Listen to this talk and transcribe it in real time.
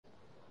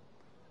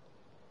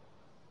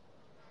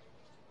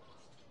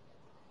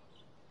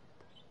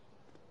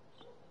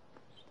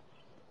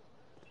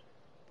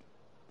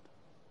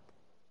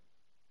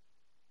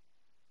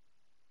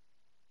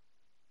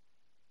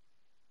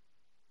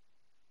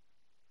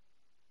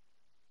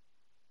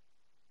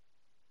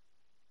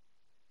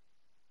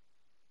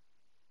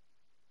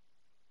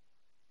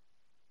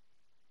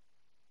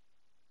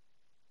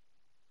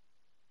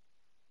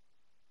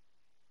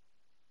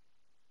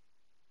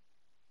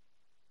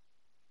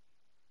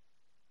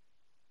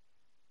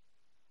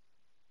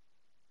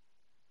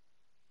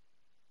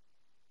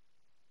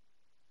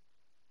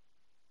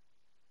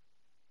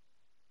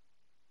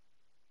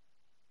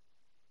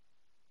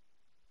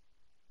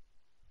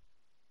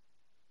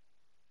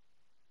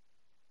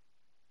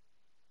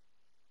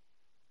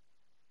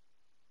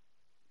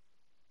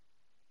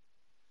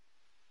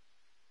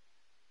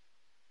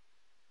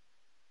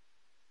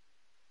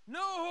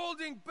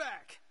holding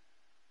back.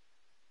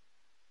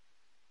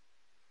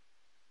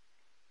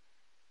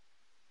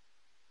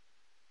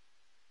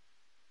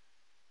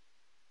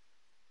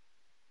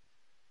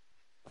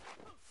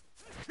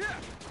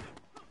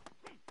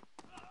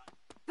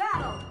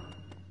 Battle!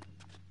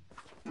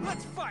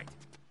 Let's fight!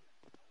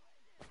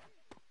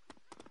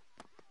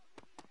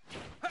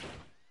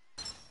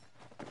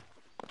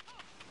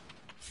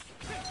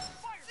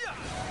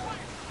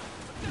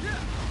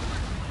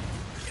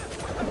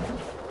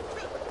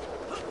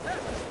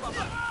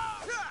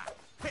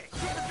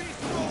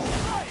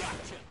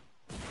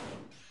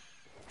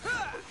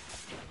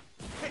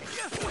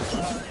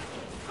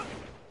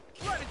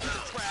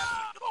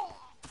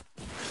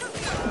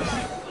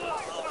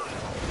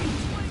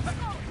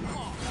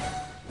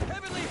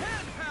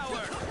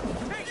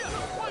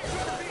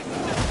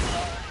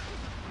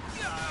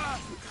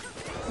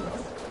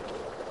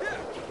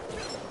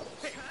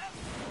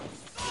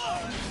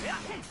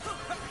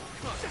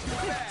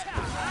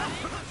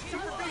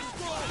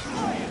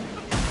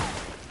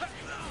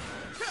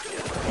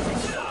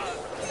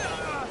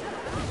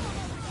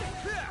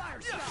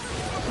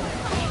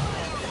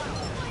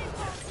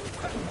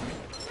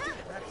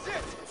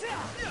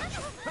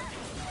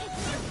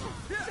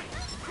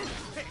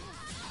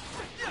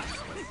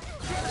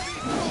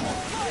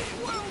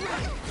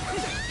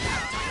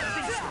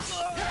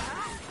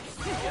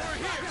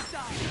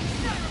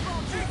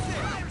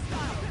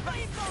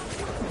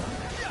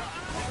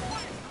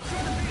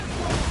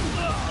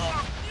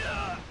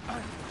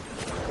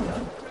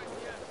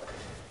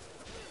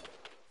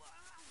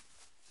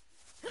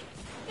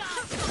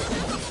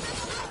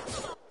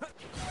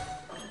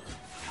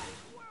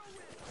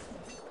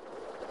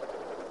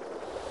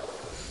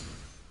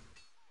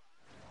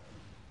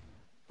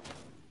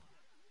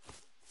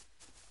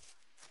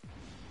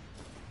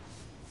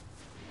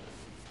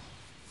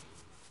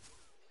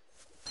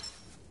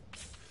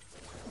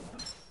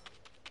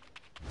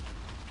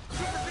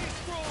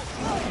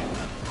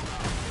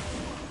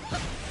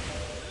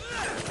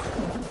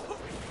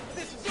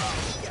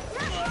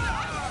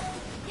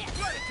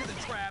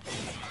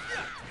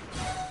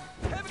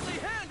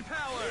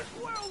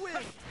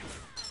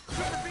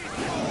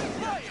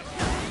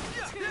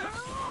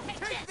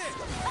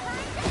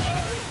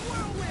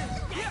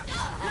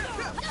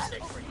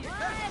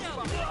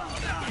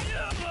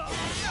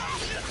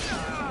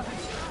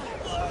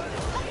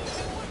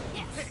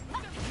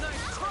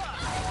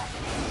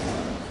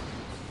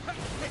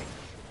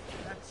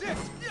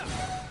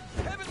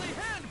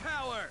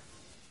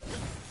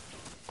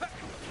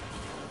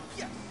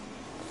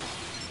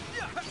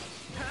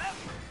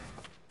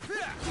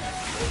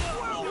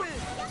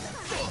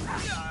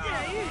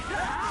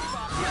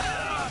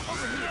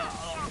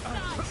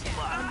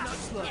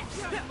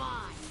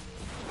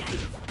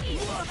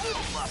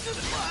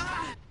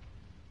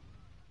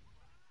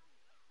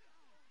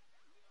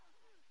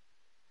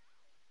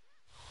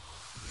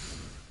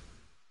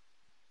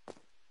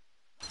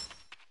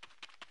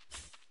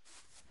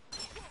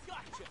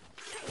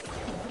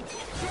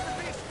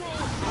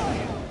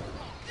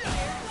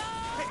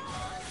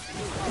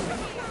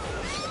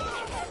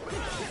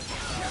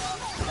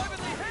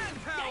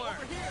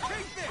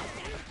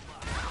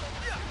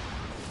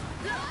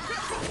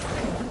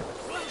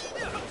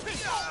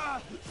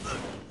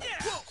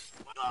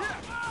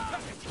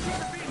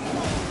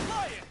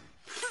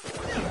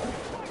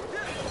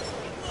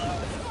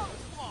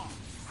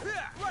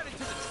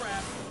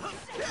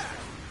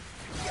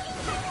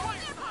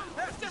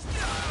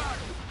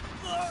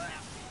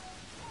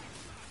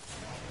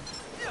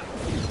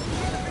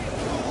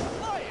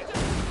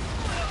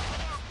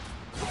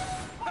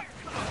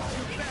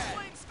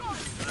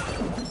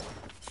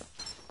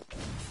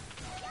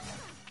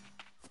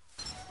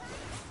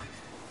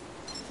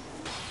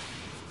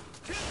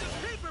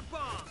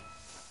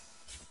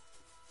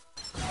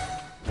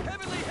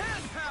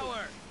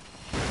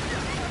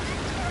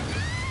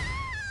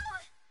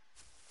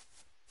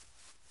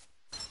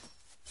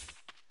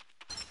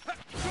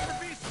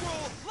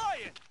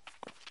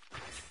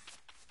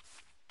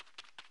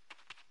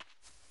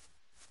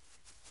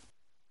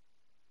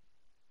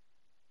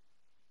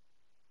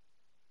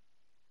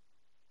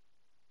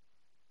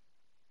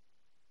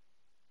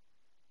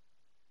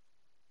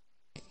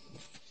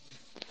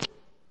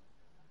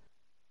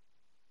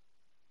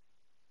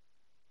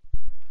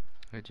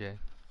 Hey Jay,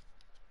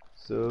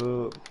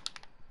 So,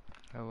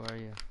 how are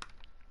you?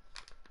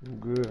 I'm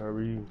good. How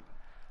are you?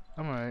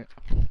 I'm alright.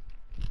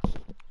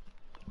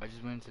 I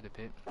just went into the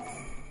pit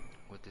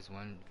with this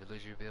one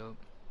villager build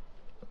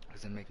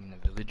because I'm making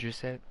a villager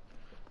set,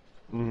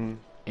 Mm-hmm.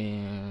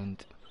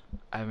 and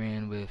I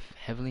ran with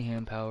heavily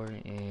hand power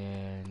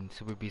and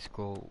super beast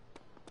scroll.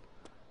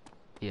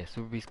 Yeah,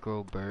 super beast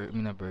scroll bird. I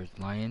mean not birds,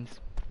 lions,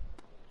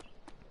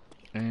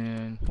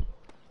 and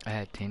I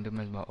had Tandem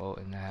as my ult,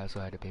 and I also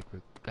had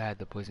I had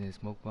the poisonous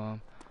smoke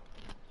bomb.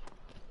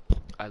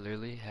 I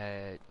literally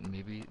had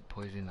maybe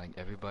poisoned like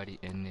everybody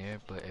in there,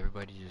 but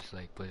everybody just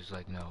like was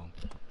like, no,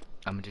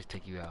 I'm gonna just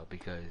take you out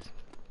because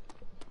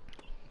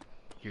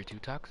you're too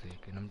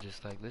toxic. And I'm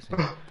just like, listen,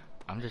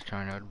 I'm just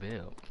trying out a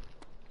build.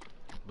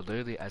 But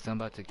literally, as I'm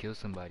about to kill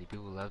somebody,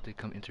 people love to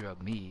come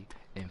interrupt me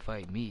and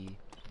fight me,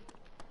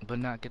 but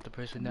not get the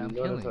person that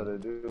You I'm know that's how killing.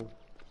 they do.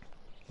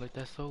 Like,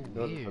 that's so You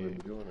know that's how they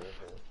weird. be doing that.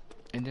 Huh?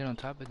 And then on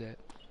top of that,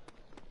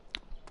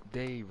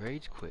 they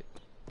rage quit.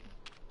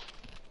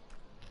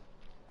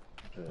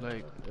 Yeah,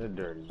 Like, they're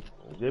dirty.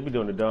 They be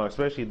doing the dog,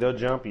 especially they'll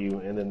jump you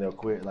and then they'll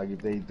quit. Like if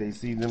they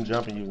see them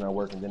jumping you's not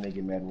working, then they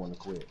get mad and want to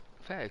quit.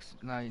 facts.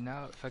 Like,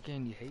 now, if I get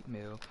any hate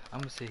mail, I'm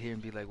gonna sit here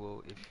and be like,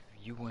 well, if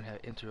you wouldn't have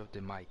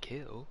interrupted my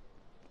kill,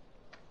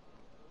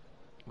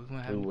 we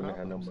wouldn't have We any wouldn't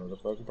have had no problems.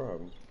 motherfucking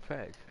problem.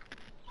 Facts.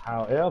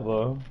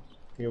 However,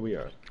 here we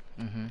are.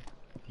 Mm-hmm.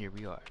 Here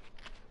we are.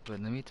 But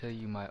let me tell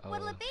you my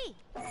What'll it be?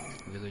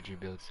 villager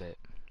build set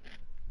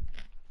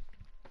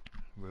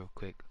real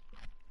quick,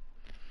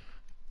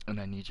 and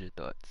I need your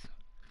thoughts.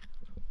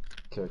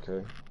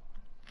 Okay.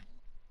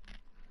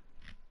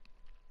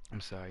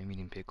 I'm sorry, I'm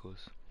eating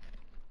pickles.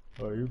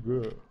 Oh, you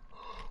good?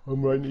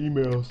 I'm writing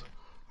emails.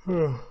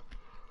 Mm-mm.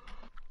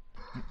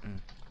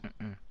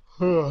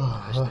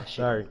 Hush that shit.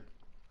 Sorry.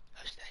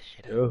 Hush that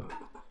shit up. Oh,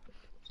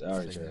 It's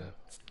sorry, like child. no.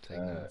 It's like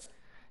no.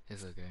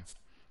 It's okay.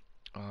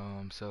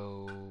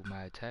 So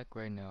my attack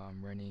right now,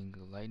 I'm running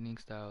lightning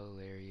style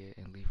lariat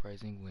and leaf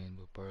rising wind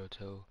with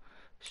Boruto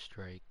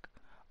strike.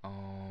 I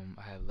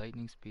have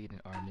lightning speed and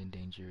armed and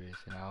dangerous,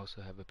 and I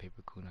also have a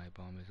paper kunai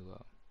bomb as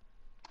well.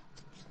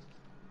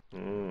 I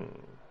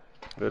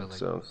feel That like,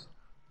 sounds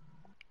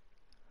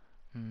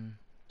hmm,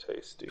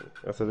 tasty.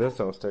 I said that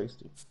sounds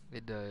tasty.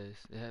 it does.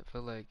 I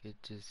feel like it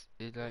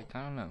like,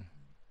 I don't know,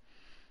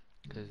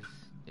 cause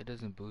it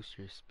doesn't boost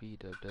your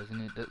speed up, doesn't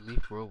it? That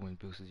leaf whirlwind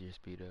boosts your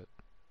speed up.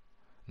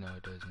 No,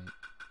 it doesn't.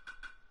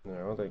 No, I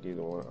don't think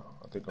either one.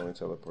 I think only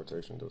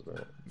teleportation does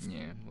that.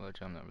 Yeah,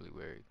 which I'm not really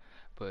worried,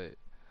 but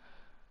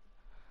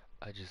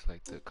I just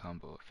like the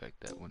combo effect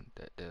that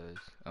does.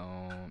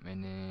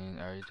 And then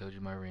I already told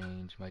you my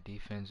range. My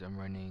defense, I'm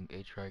running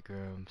 8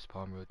 trigrams,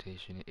 palm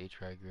rotation, and 8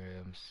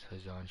 trigrams,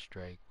 Hazan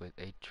strike with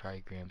 8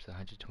 trigrams,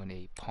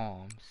 128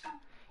 palms.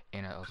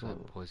 And I also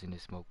have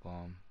poisonous smoke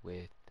bomb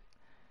with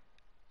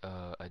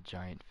a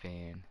giant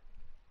fan.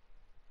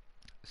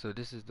 So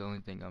this is the only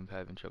thing I'm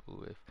having trouble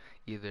with.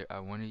 Either I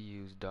want to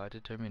use dot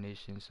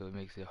determination, so it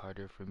makes it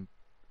harder for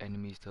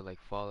enemies to like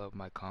follow up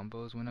my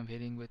combos when I'm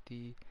hitting with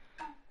the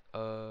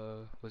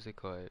what's it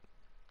called?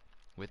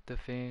 With the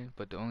fan,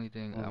 but the only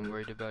thing I'm Mm-hmm.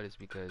 worried about is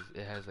because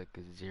it has like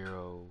a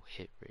 0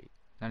 hit rate.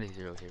 Not a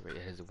 0 hit rate,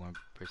 it has a 1%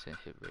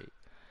 hit rate.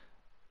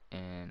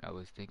 And I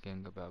was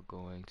thinking about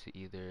going to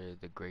either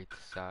the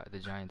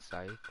giant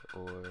scythe,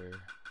 or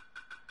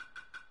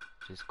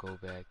just go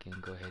back and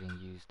go ahead and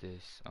use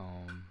this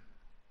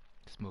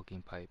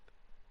smoking pipe.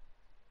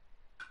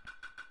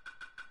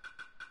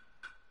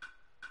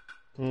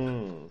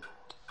 Hmm.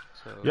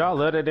 So, Y'all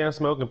love that damn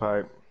smoking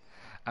pipe.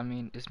 I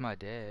mean, it's my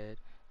dad.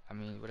 I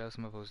mean, what else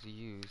am I supposed to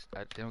use?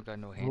 They don't got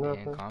no hand-to-hand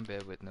Nothing.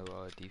 combat with no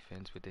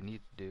defense, but they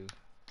need to do.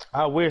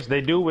 I wish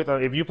they do with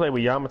if you play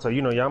with Yamato,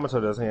 you know Yamato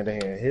does hand to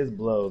hand. His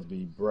blows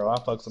be bro. I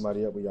fuck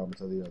somebody up with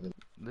Yamato the other.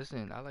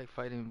 Listen, I like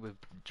fighting with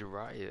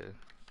Jiraiya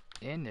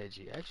and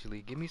Neji.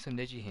 Actually, give me some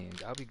Neji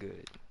hands. I'll be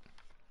good.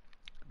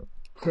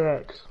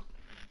 Facts.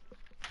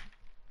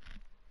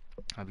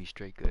 I'll be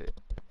straight good.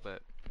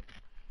 But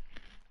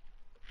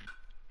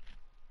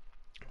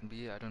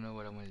yeah, I don't know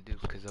what I want to do,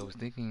 because I was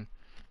thinking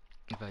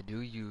if I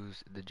do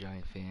use the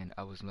giant fan,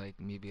 I was like,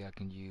 maybe I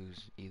can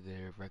use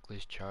either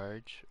reckless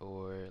charge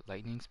or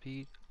lightning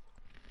speed.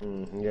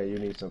 Yeah, you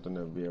need something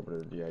to be able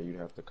to. Yeah, you'd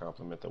have to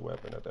complement the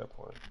weapon at that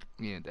point.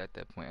 Yeah, at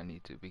that point I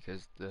need to,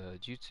 because the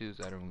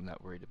jutsus I'm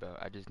not worried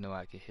about. I just know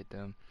I can hit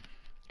them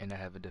and I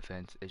have a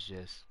defense. It's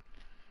just,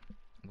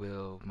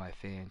 will my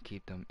fan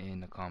keep them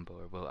in a combo,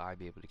 or will I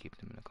be able to keep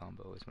them in a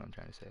combo, is what I'm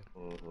trying to say.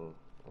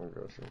 I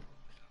got you.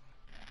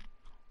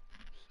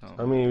 So,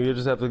 I mean, you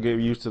just have to get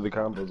used to the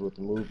combos with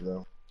the move,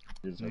 though.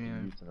 You just have to get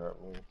yeah, used to how it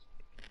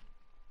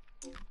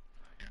moves.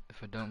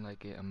 if I don't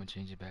like it, I'm gonna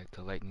change it back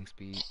to lightning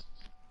speed.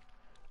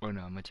 Or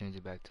no, I'm gonna change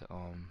it back to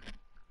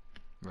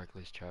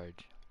reckless charge.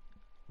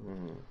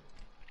 Mm-hmm.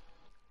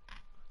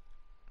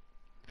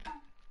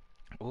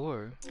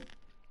 Or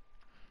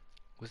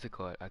what's it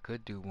called? I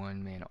could do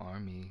one man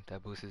army.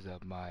 That boosts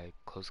up my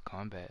close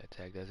combat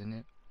attack, doesn't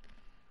it?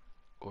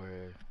 Or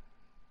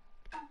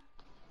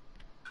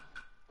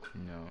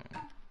no.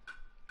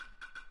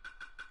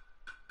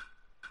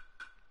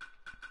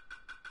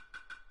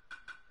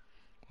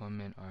 One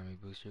man army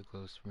boosts your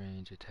close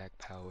range attack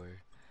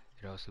power.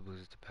 It also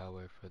boosts the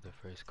power for the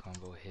first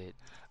combo hit.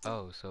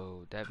 Oh,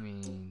 so that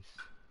means,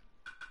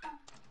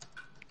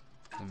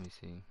 let me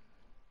see.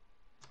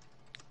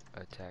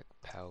 Attack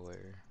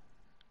power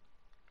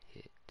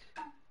hit.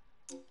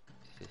 Is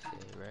this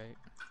it, right?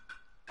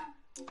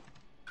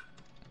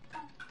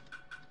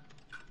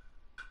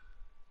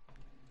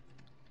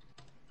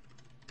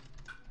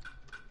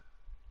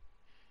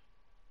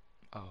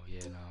 Oh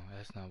yeah, no,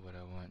 that's not what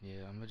I want.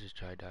 Yeah, I'm gonna just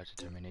try dodge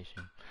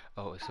determination.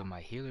 Oh, so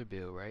my healer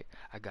build, right?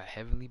 I got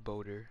heavily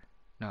boulder.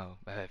 No,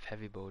 I have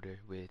heavy boulder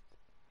with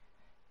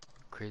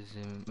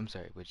Chrism. I'm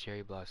sorry, with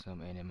Cherry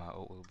Blossom, and then my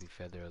ult will be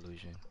Feather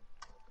Illusion.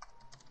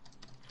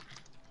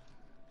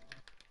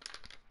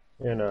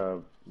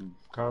 In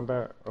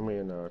combat, I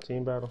mean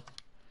team battle.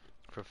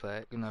 For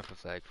flag, not for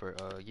flag. For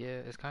yeah,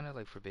 it's kind of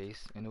like for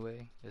base in a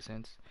way, a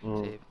sense.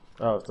 Mm. Save.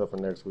 Oh, stuff for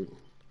next week.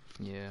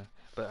 Yeah,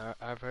 but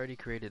I've already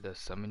created a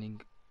summoning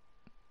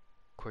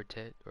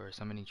quartet or a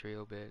summoning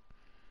trio bit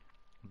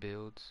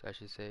builds, I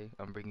should say.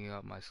 I'm bringing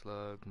up my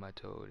slug, my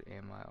toad,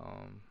 and my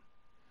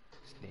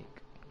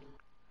snake.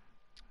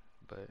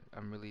 But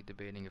I'm really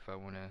debating if I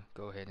want to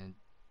go ahead and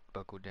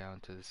buckle down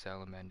to the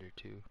salamander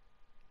too.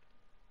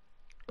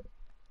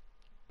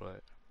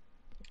 But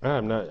I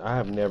have not. I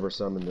have never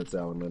summoned the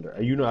salamander.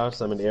 You know, I've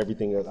summoned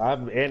everything else.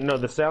 No,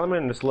 the salamander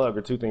and the slug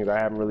are two things I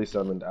haven't really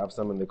summoned. I've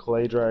summoned the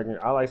clay dragon.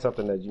 I like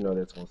something that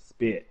that's gonna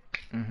spit.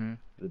 mhm.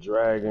 The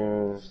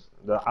dragon.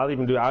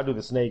 I'll do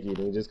the snake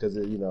eating just because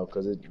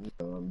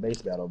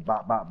base battle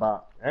bop bop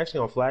bop. Actually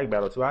on flag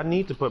battle too. I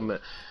need to put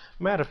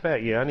matter of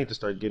fact, yeah, I need to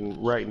start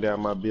writing down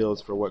my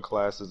builds for what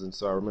classes and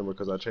so I remember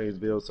because I changed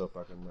builds so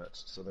fucking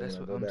much. So then when That's I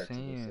what go I'm back to the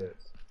saying.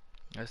 sets,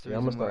 That's the yeah,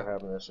 I'm gonna reason why. start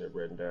having that shit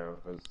written down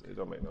because it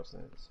don't make no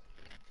sense.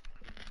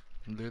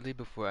 Literally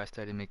before I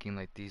started making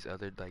like these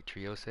other like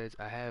trio sets,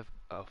 I have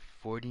a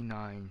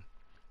 49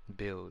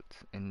 builds,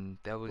 and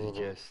that was Hmm.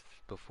 just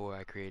before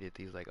I created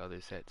these like other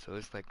sets. So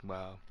it's like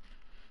wow,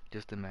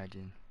 just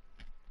imagine.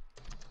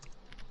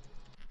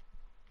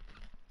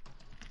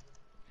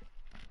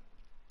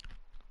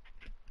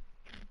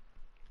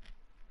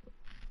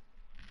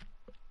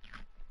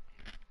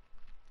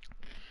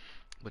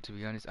 But to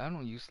be honest, I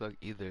don't use Slug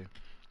either,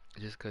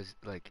 just cause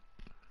like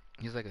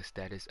he's like a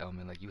status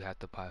element. Like you have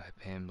to pop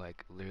him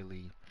like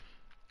literally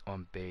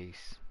on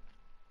base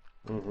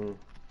Hmm.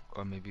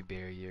 or maybe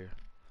barrier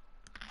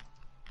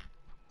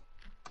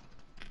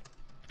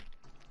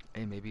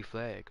and maybe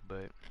flag,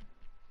 but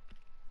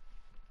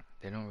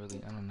they don't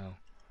really. I don't know.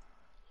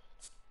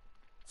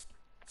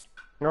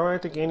 No, I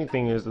think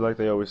anything is like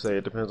they always say.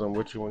 It depends on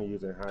what you want to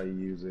use and how you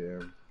use it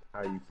and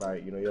how you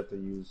fight. You have to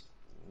use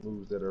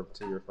moves that are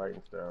to your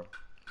fighting style.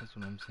 That's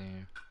what I'm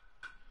saying.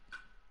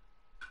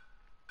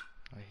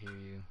 I hear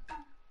you.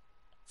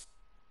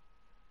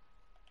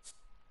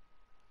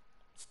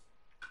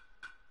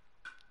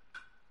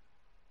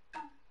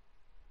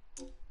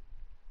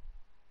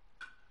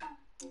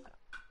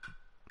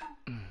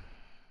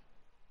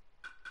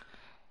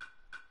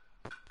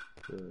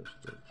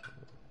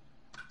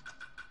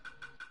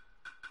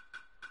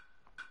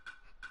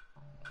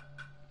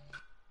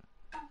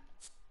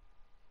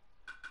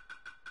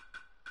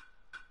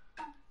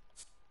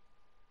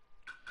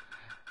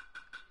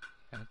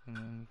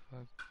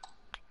 Fuck.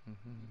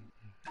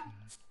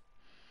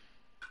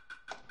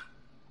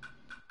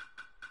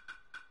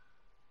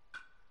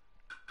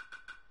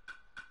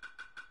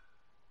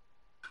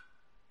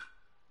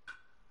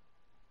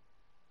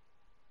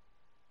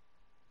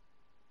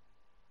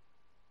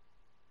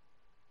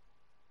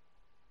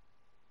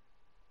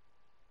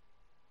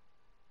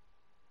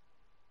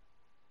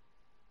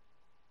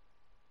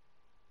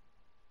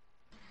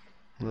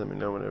 Let me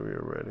know whenever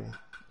you're ready.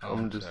 Oh, I'm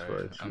I'm just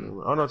sorry. like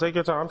shooting. Oh no, take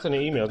your time. I'm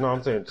sending emails. No,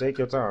 I'm saying take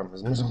your time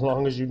as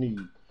long as you need.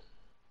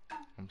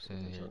 I'm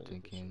sitting I'm here trying to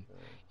get this thinking shit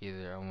done.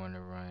 either I want to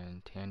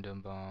run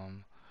tandem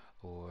bomb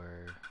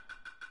or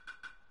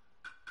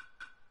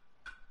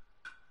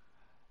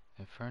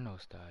inferno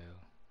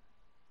style.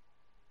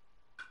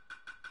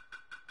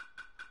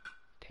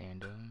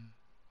 Tandem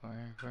or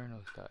inferno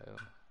style.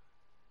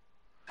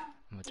 I'm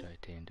gonna try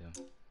tandem.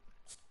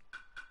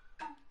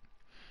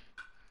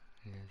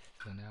 Yes,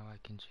 so now I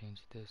can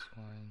change this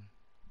one.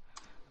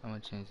 I'm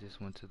gonna change this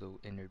one to the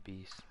inner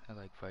beast. I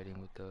like fighting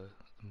with the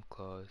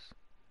claws.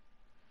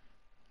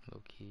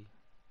 Low key.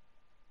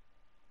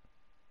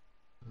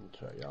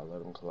 Try y'all let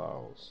them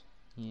claws.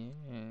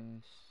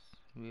 Yes.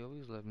 We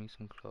always love me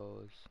some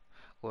claws.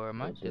 Or I They're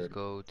might just good.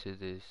 go to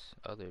this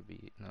other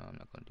beat. No, I'm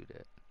not gonna do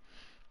that.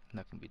 I'm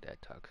not gonna be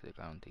that toxic.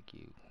 I don't think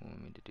you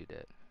want me to do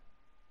that.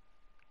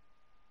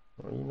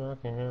 Well, I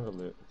can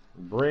handle it.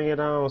 Bring it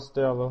on,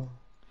 Stella.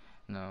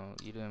 No,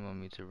 you didn't want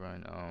me to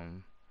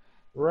run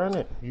Run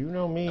it. You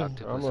know me. I'm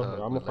Octopus a, Hug I'm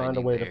gonna with find a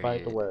Lightning way to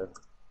fight the Lariat. way.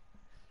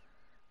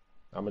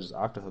 I'm gonna just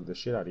octohook the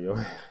shit out of you.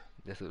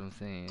 That's what I'm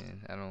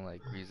saying. I don't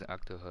like using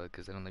Octo Hug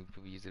because I don't like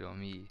people use it on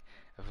me.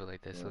 I feel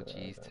like that's so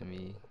cheese to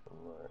me.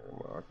 I'm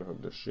gonna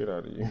octohook the shit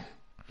out of you.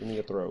 Give me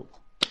your throat.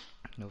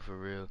 No, for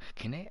real.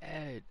 Can they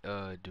add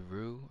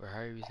Daru or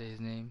however you say his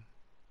name?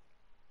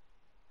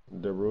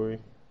 Darui.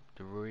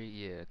 Daruri?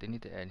 Yeah, they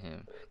need to add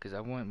him because I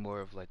want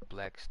more of like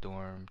Black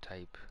Storm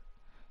type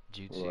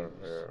Well,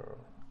 jutsus.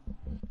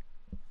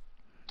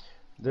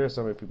 there's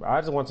so many people.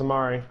 I just want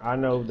Tamari. I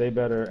know they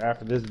better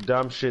after this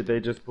dumb shit they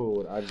just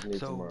pulled. I just need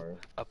So, Tamari.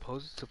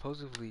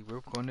 supposedly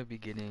we're going to be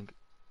getting.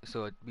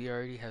 So we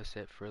already have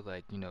set for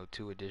like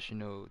 2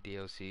 additional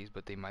DLCs,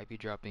 but they might be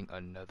dropping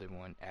another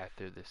one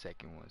after the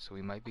second one. So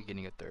we might be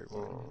getting a third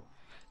one, Mm.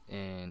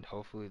 and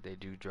hopefully they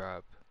do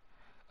drop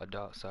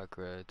Adult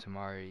Sakura,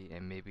 Tamari,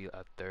 and maybe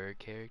a third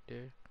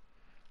character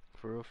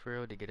for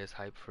real to get us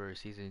hyped for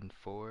season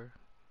 4.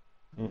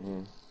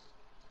 Mm-hmm.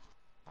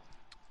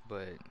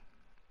 but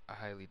I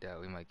highly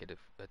doubt we might get a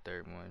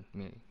third one.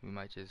 We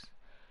might just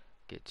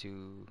get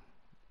two.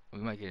 We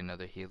might get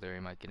another healer.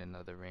 We might get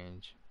another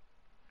range.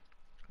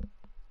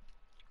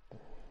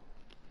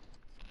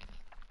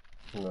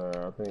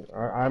 Nah, I think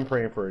I'm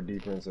praying for a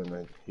defense and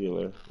a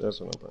healer. That's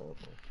what I'm praying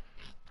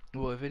for.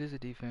 Well, if it is a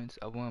defense,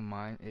 I wouldn't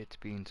mind it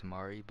being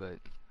Tamari, but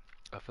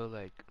I feel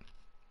like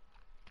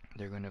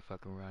they're gonna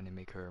fuck around and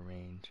make her a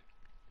range.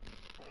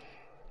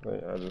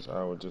 Like,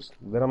 I would just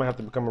then I'm gonna have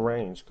to become a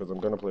range because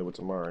I'm gonna play with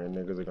Tamari and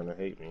niggas are gonna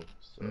hate me.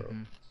 So.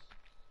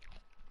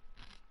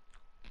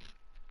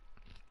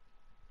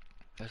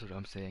 That's what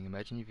I'm saying.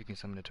 Imagine if you can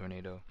summon a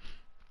tornado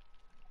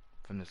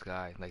from the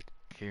sky, like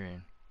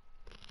Kieran.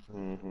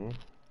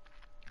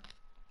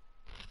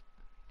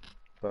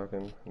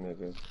 Fucking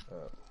niggas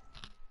up.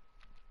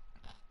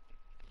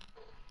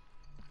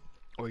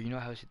 Or you know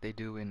how they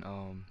do in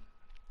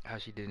how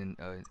she did in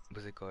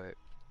what's it called,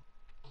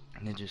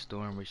 Ninja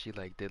Storm, where she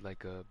like did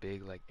like a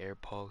big like air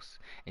pulse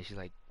and she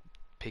like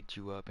picked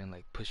you up and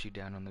like pushed you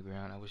down on the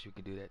ground. I wish we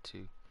could do that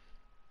too.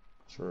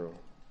 True.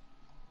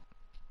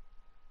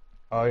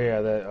 Oh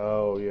yeah, that.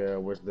 Oh yeah,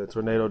 with the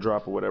tornado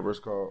drop or whatever it's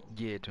called.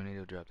 Yeah,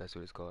 tornado drop. That's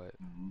what it's called.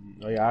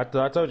 Oh yeah, I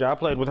told you I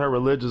played with her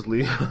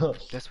religiously.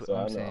 That's what So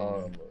I'm I know.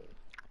 saying.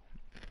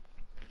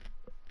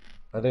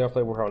 I think I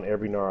played with her on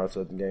every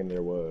Naruto game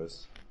there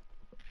was.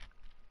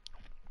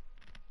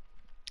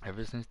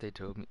 Ever since they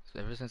told me,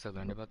 ever since I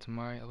learned about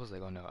Tamari, I was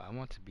like, oh no, I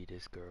want to be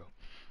this girl.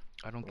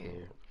 I don't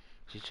care.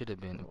 She should have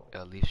been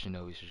at least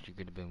Shinobi, so she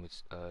could have been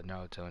with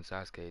Naruto and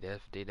Sasuke.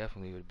 They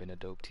definitely would have been a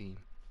dope team.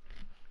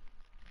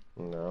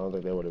 No, I don't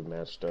think they would have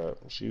matched up.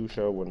 She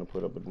sure wouldn't have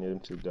put up with them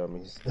two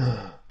dummies.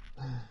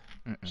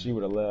 She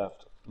would have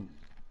left.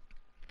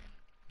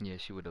 Yeah,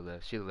 she would have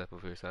left. She'd have left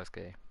before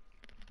Sasuke.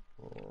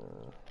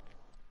 Yeah.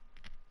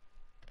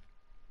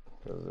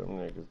 Because them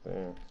niggas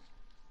there.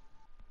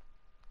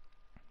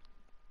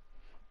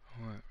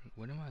 Alright,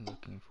 what am I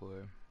looking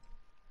for?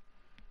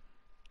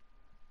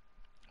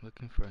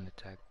 Looking for an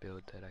attack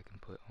build that I can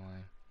put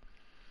on.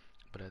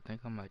 But I think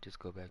I might just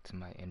go back to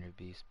my Inner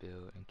Beast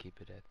build and keep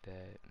it at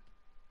that.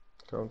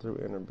 Come through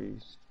Inner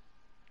Beast.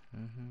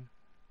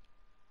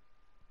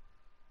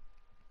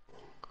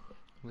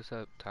 What's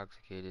up,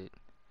 Toxicated?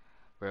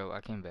 Bro, I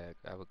came back.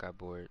 I got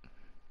bored.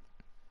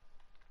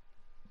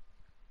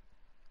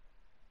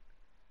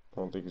 I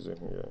don't think he's in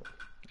here yet.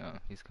 Oh,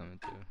 he's coming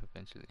through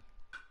eventually.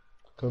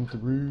 Come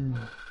through.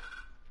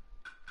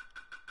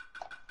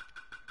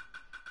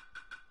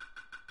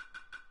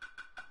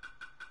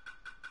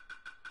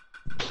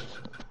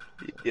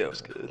 Yeah, it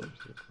was good.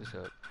 What's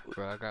up?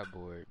 Bro, I got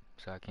bored,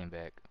 so I came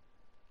back.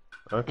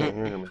 I can't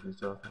hear him if he's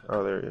talking.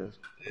 Oh, there he is.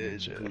 Hey,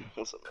 Jay.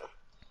 What's up, man?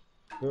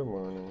 Good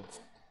morning.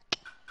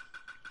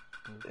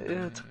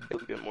 Yeah, it's a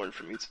good morning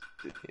for me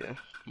too. Yeah,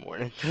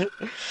 morning.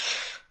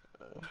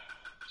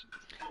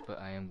 But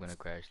I am gonna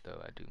crash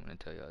though. I do want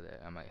to tell y'all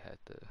that I might have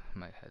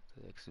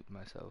to exit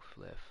myself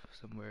left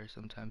somewhere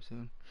sometime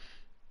soon.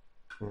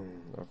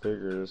 I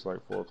figured it's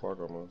like 4 o'clock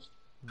almost.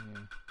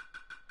 Yeah.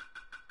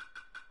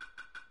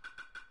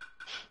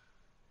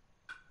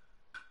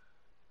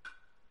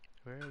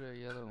 Where are the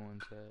yellow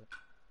ones at?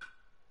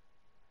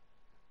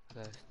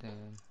 Last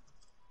stand.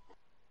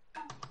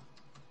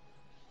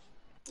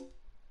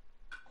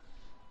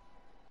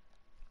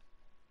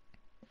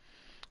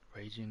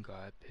 Raging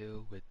God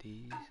pill with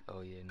these?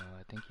 Oh yeah, no,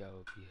 I think y'all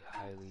would be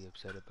highly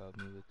upset about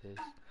me with this.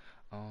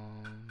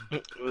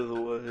 With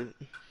what?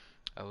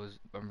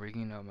 I'm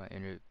rigging out my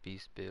Inner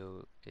Beast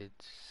build.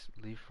 It's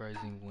Leaf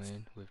Rising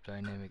Wind with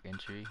dynamic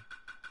entry.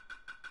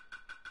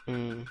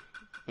 And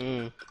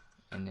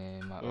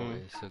then my O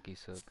is Sookie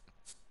Sook.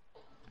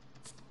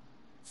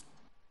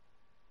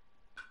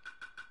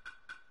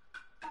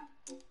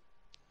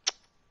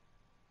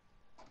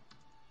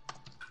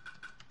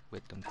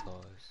 With them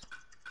claws.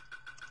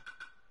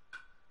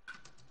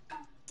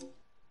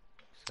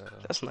 So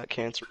That's not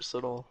cancerous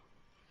at all.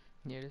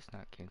 yeah, it's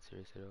not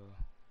cancerous at all.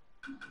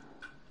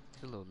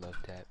 It's a little love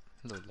tap.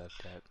 A little love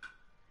tap.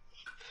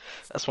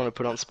 That's when I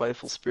put on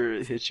Spiteful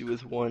Spirit, hit you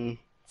with one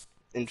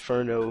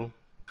Inferno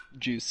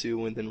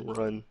Jutsu, and then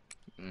run.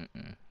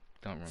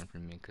 Don't run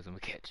from me, cause I'm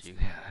gonna catch you.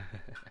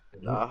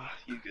 Nah,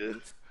 you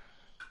good.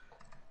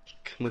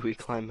 Kamui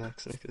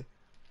Climax, nigga.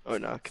 Oh,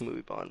 nah,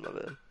 Kamui Bond, my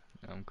bad.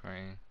 I'm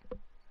crying.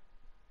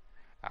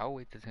 I'll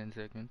wait the 10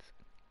 seconds.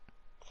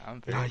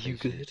 I'm Nah, very you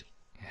patient. good.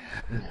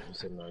 He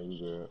said, "No, you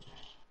good."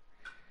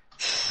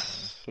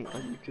 Nah,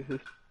 you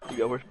good. You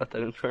gotta worry about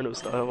that Inferno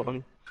style on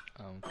you.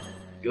 I'm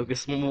crying. Go get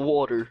some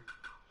water.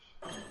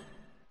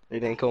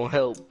 It ain't gonna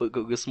help, but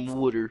go get some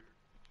water.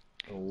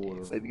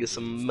 Water. Maybe get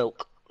some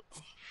milk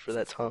for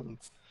that tongue.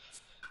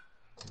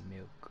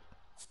 Milk.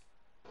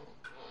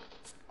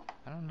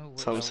 I don't know what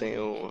That's how I'm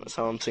saying. That's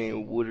how I'm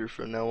saying water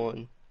from now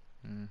on.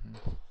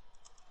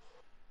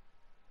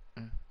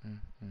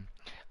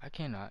 I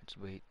cannot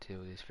wait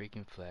till this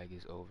freaking flag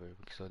is over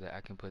so that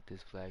I can put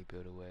this flag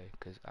build away.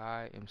 Cause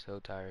I am so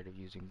tired of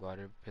using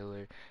water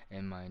pillar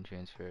and mind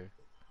transfer.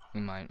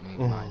 Mine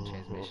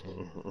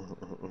transmission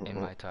and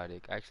my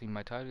Todic. Actually,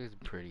 my Todic is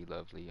pretty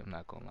lovely. I'm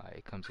not gonna lie.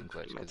 It comes in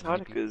clutch because many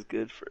Manteo people. is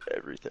good for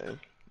everything.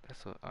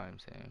 That's what I'm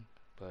saying.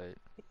 But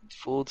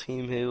Full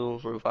team heal,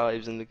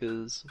 revives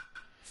niggas.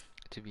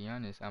 to be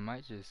honest, I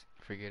might just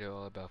forget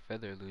all about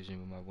Feather Illusion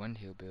with my one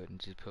heal build and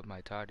just put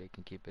my Todic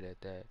and keep it at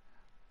that.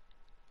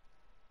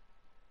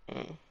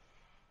 Mm.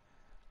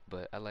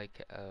 But I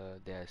like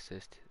the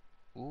assist.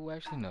 Ooh,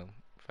 actually no.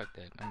 Fuck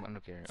that. I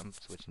don't care. I'm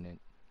switching it.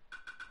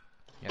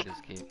 Yeah,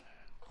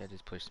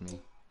 just pushed me.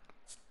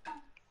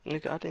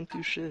 Nigga, I didn't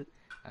do shit.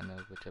 I know,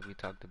 but we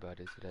talked about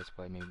it, so that's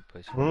why it made me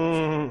push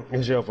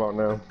It's your fault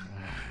now.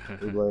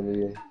 We blame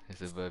you.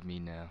 It's above me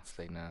now. It's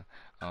like, nah.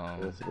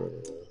 It's above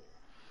you.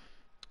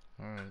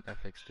 Alright, I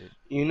fixed it.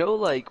 You know,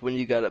 like when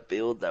you got a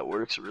build that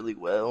works really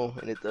well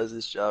and it does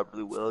its job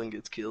really well and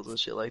gets kills and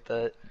shit like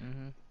that.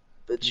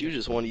 But you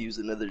just want to use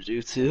another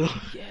jutsu.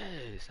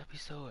 Yes, I'd be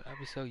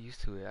so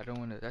used to it. I don't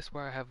want to. That's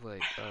why I have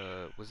like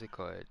what's it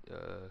called?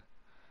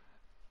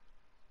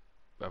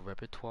 A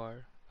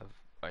repertoire of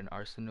an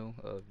arsenal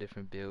of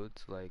different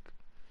builds. Like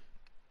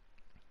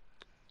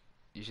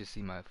you should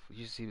see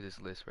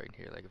this list right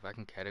here. Like if I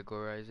can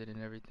categorize it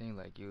and everything,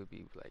 like you would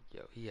be like,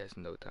 yo, he has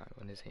no time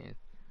on his hands.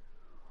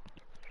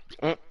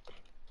 It's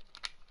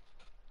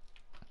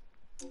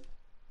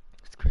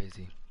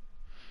crazy.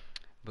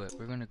 But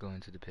we're gonna go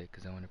into the pick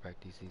because I want to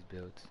practice these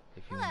builds.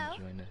 If you want to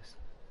join us.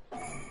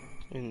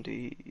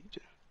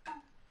 Indeed.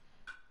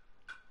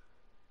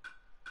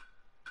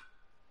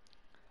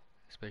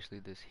 Especially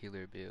this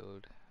healer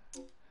build.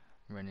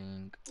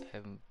 Running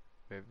heavy,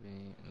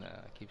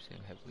 I keep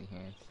saying heavily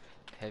hand.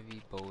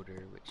 Heavy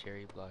boulder with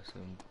cherry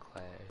blossom,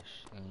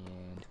 clash,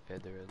 and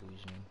feather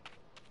illusion.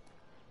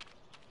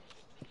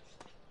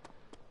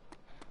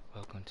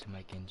 Welcome to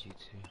my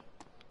genjutsu.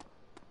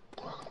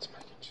 Welcome to my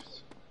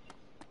genjutsu.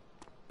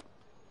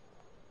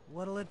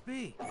 What'll it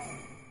be?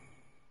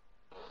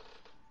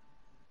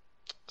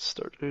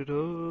 Start it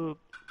up.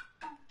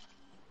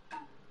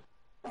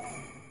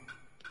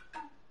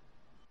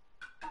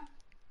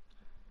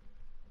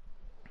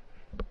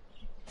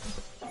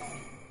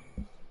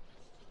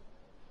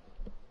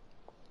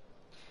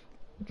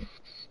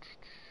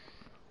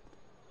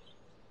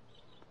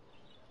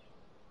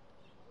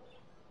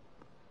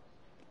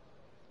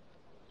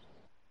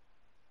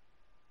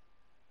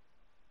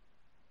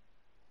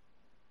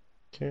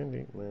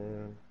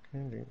 Candyman.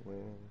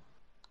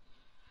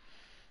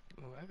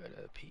 Oh, I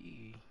gotta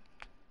pee.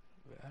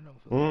 But I don't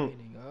feel like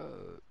getting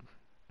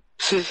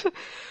up.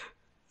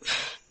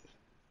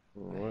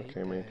 What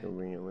came in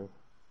conveniently?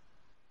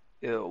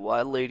 Yo,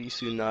 why Lady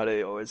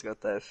Tsunade always got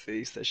that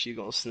face that she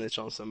gonna snitch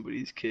on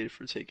somebody's kid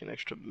for taking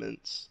extra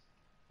mints?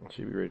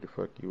 She be ready to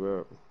fuck you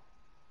up.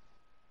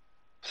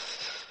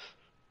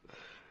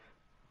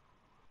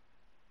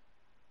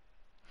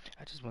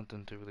 I just want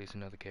them to release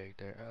another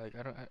character.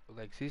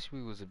 Like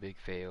Shisui was a big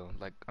fail.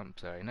 Like I'm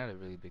sorry, not a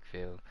really big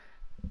fail.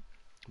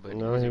 But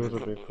no, he was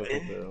a big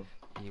fucking fail.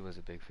 He was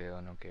a big fail.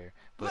 I don't care.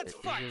 But it's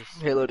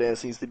just Halo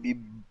Dance needs to be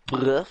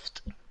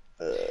buffed.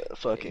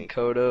 Fucking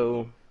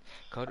Kodo.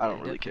 I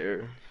don't really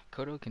care.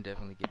 Kodo can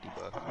definitely get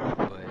debuffed,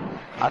 but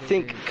I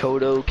think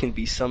Kodo can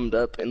be summed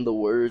up in the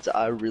words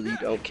 "I really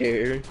don't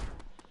care."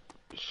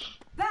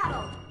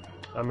 Battle.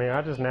 I mean,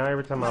 I just now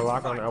every time I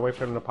lock on, I wait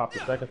for them to pop the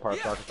second part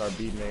so I can start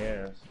beating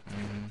their ass.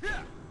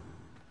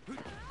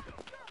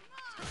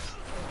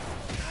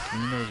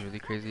 And you know what's really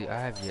crazy? I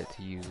have yet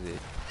to use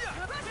it.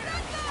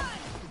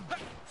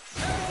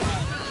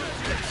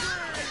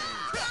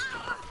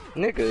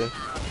 Nigga.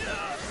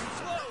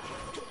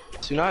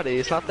 Tsunade,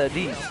 it's not that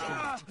deep.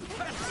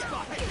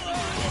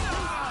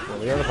 Well,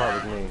 the other part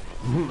was me.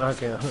 I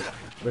can't.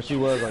 But she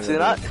was on your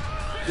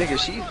Nigga,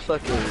 she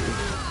fucking...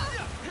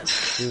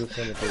 She was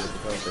sending through the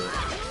counter.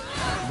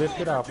 Bitch,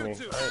 get off me. I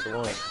ain't the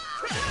one.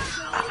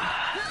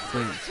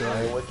 Wait, so I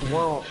ain't what you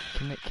want.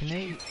 Can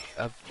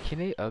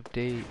they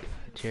update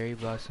Cherry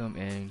Blossom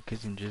and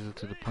Kiss and Drizzle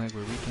to the point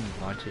where we can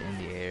launch it in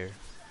the air?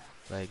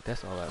 Like,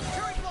 that's all I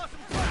want.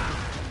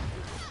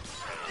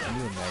 Can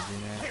you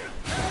imagine that?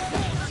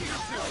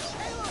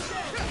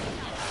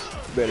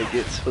 Better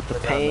get with the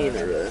pain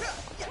or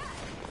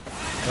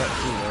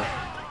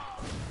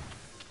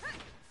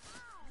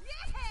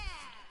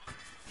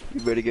you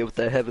better get with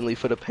that heavenly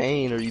foot of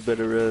pain, or you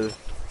better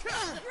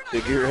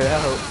figure it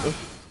out.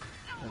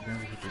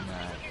 Remember he did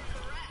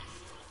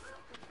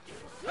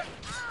not.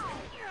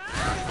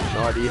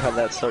 No idea how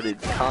that started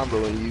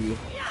comboing you.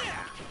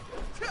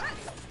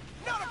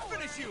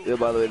 Yeah,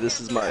 by the way,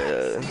 this is my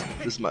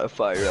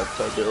fire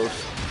avatar build.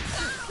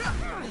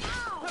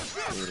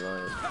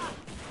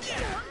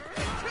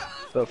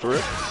 Oh, for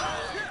real?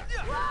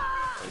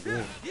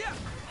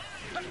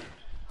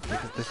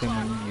 This is the same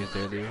one you used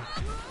earlier.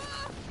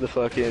 The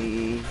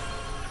fucking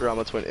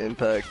Rama Twin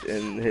Impact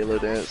and Halo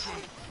Dance.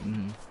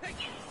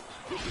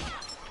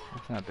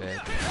 It's not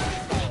bad.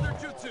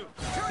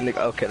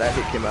 Nigga, okay, that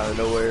hit came out of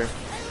nowhere.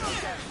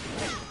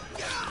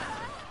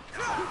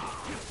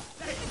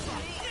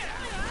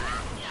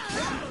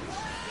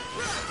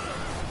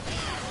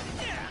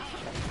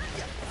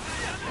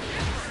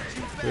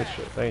 Good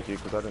shit. Thank you,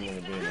 because I didn't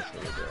want to be in this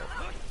video.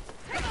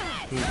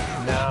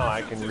 Now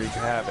I can wreak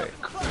havoc.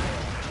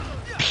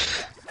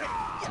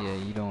 Yeah,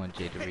 you don't want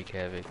Jay to wreak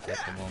havoc at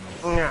the moment.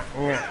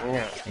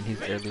 Yeah. And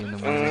he's early in the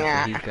morning,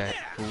 so he's got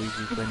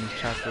Luigi Fleming's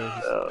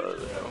chakra.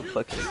 I'm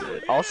fucking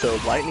good. Also,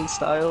 lightning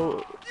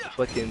style,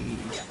 fucking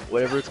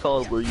whatever it's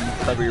called, where you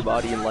cover your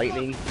body in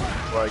lightning,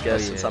 or I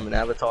guess since I'm an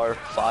avatar,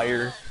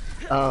 fire.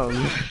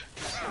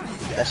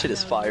 That shit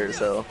is fire as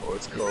hell, or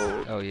it's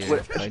cold. Oh yeah,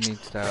 lightning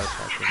style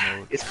chakra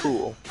mode. It's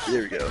cool.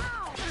 There we go.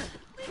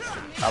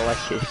 I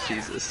like it.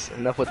 Jesus.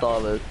 Enough with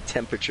all the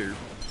temperature.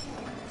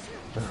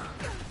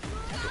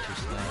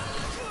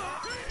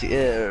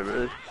 Yeah,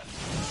 bro.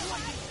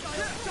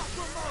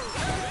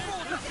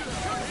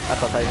 I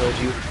thought I heard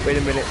you. Wait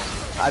a minute.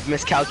 I've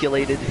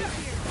miscalculated.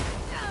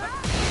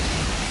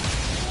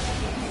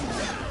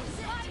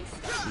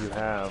 You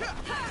have.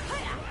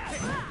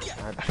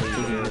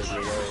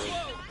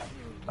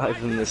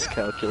 I've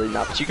miscalculated.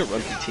 Nah, but you can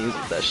run through teams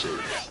with that shit.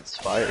 It's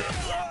fire.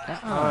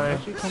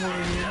 Don't you come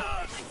over here?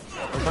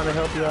 I'm trying to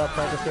help you out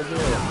practice your drill.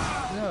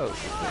 No.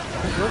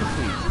 Go to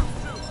sleep.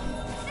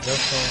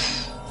 That's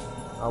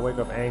fine. I'll wake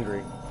up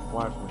angry.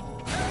 Watch me.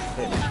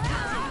 Hit me.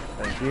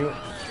 Thank you.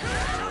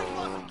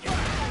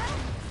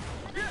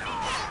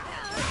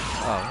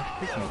 Oh,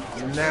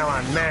 now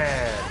I'm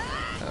mad.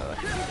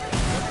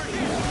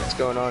 What's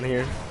going on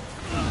here?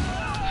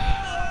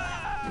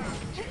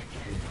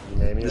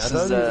 I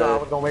told you I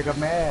was gonna wake up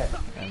mad.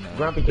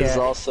 Grumpy cat. This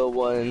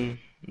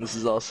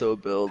is also a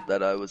build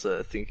that I was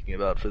thinking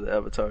about for the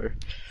avatar.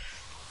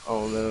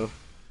 Oh no.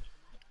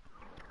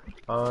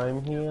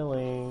 I'm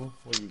healing.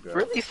 Where you go?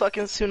 Really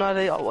fucking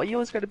Tsunade? Why you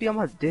always gotta be on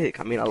my dick?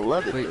 I mean, I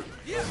love it. Wait,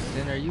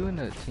 then are you in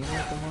a team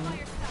at the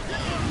moment?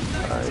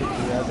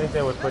 Yeah, I think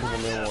they were putting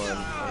him in one.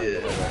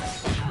 Yeah.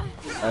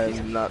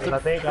 I'm not. I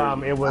think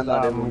it was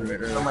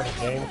somebody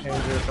game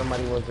changer.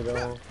 Somebody was it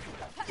on?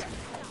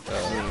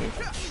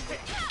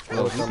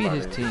 Well, he beat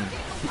his team.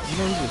 You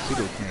know he's a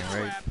pseudo king,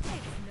 right?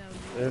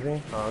 Is he?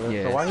 Oh,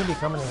 yeah. So why he be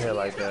coming in here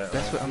like that?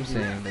 That's what I'm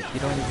saying. Like, he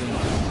don't even in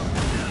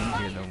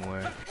here no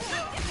more.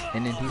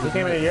 And then he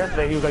came in here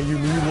yesterday. He was like, "You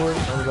need one?"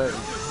 I was like,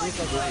 "What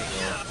the fuck is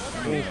this,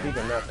 man? He ain't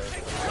speaking nothing."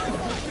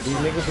 These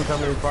niggas who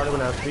come in this party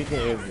when I'm speaking,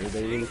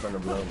 they really trying to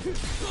blow me.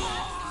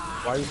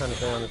 Why are you trying to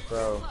stay on this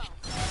bro?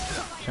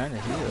 Trying to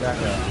heal.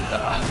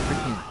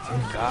 Freaking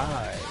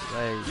God.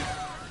 Like,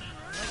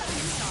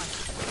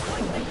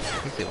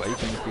 he said, "Why you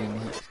trying to stay in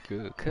here?"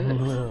 Good. Cause.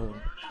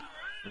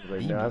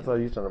 Like, nah, I thought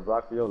you trying to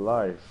block for your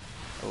life.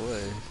 I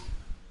was.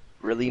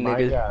 Really, my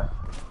nigga? Guy.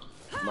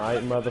 My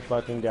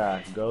motherfucking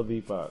guy. Go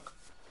the fuck.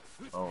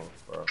 Oh,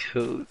 bro.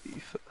 Go the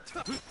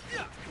fuck.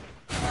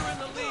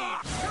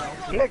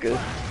 Nigga.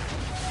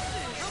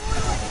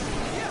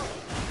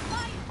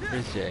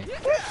 Where's Jay?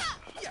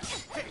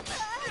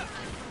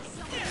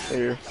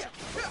 Here.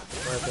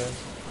 Right there.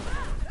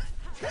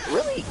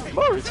 Really?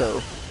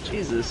 Boruto?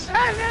 Jesus.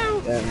 I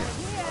know.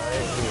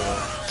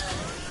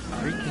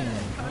 Freaking.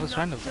 I was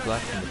trying to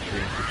block from the tree.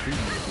 The tree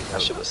moved.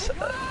 That shit was sad.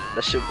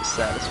 That shit was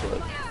sad as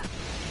fuck.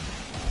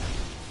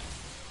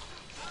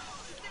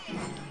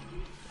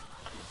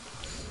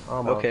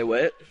 Almost. Okay,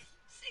 what?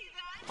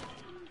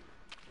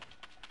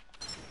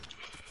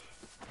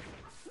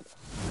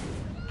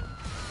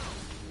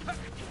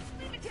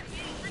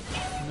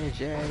 Come here,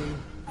 Jay.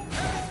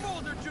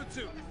 Boulder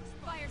jutsu.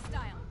 Fire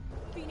style.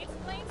 Phoenix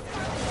flame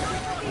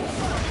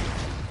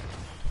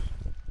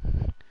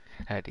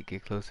I had to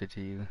get closer to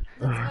you.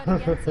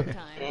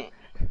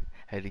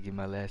 Had to get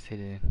my last hit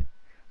in.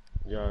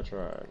 Y'all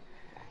tried.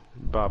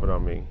 Bob it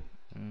on me.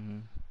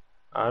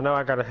 I know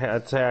I got a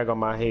tag on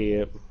my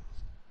head.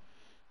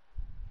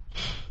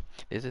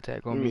 It's a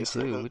tag on me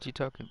too. What you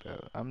talking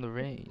about? I'm the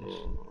range.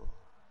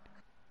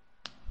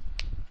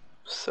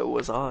 So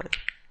was I.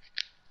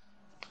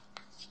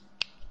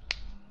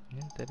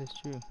 Yeah, that is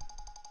true.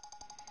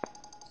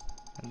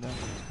 And then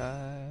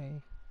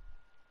high.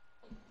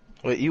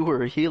 Wait, you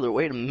were a healer.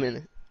 Wait a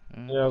minute.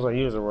 Yeah, I was like,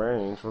 use a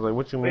range. I was like,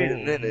 what you mean? Wait a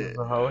minute.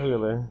 The whole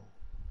healer.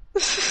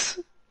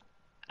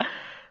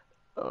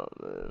 Oh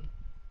man.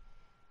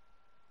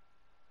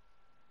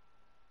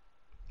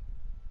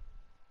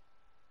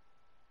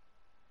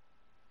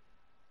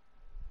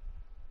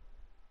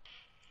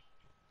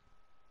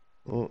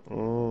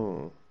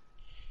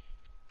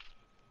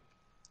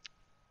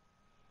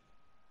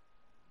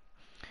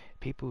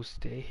 People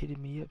stay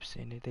hitting me up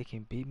saying that they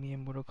can beat me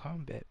in Mortal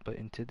Kombat, but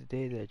until the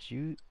day that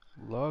you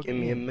log Give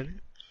me a in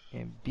minute.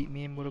 and beat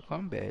me in Mortal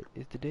Kombat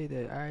is the day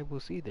that I will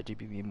see that you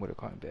beat me in Mortal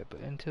Kombat. But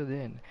until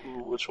then,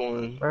 Which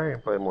one? I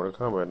ain't played Mortal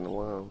Kombat in a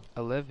while.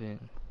 11.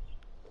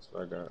 That's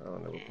what I got. I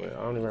don't never play.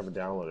 I don't even have it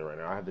downloaded right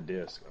now. I have the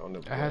disc. I don't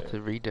never play. I had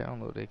to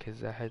re-download it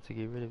because I had to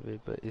get rid of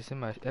it, but it's in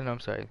my. And I'm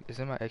sorry, it's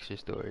in my extra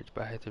storage,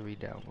 but I had to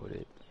re-download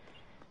it.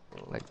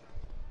 Like,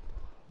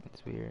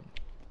 it's weird.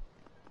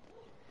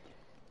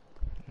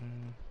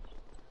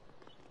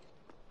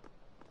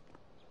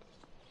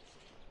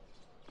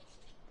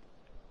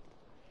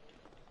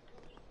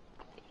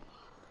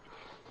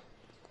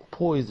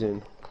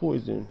 Poison.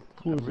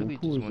 I really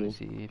just want to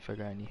see if I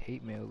got any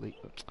hate mail. Like,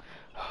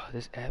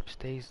 this app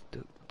stays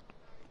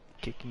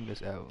kicking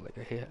us out. Like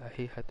I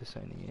hate how the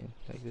signing in.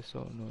 Like it's so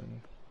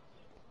annoying.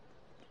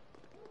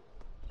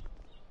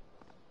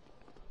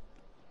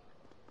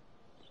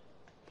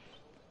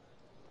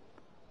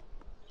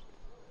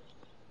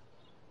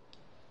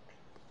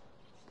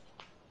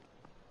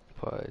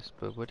 Pause.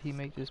 But what did he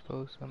make this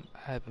post?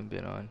 I haven't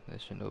been on the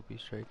Shinobi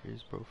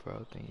Strikers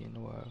profile thing in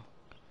a while.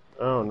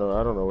 I don't know.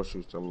 I don't know what she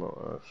was talking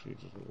about. She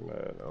just was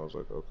mad. I was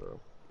like, okay.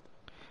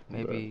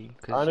 Maybe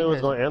But I knew it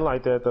was gonna end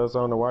like that though, so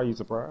I don't know why you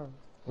surprised.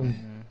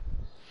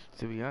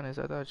 To be honest,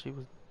 I thought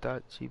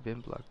she'd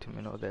been blocked him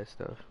and all that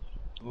stuff.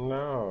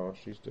 No,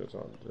 she's still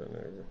talking to that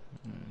nigga.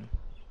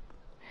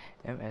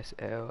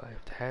 MSL, I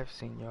have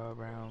seen y'all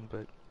around,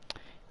 but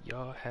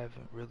y'all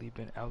haven't really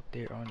been out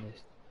there on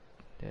this,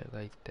 that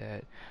like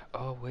that.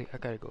 Oh wait, I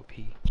gotta go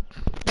pee.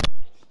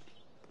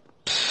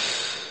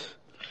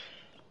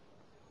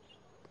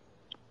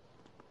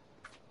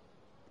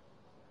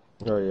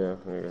 Oh yeah,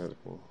 I got it.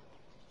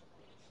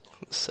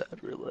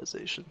 Sad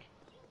realization.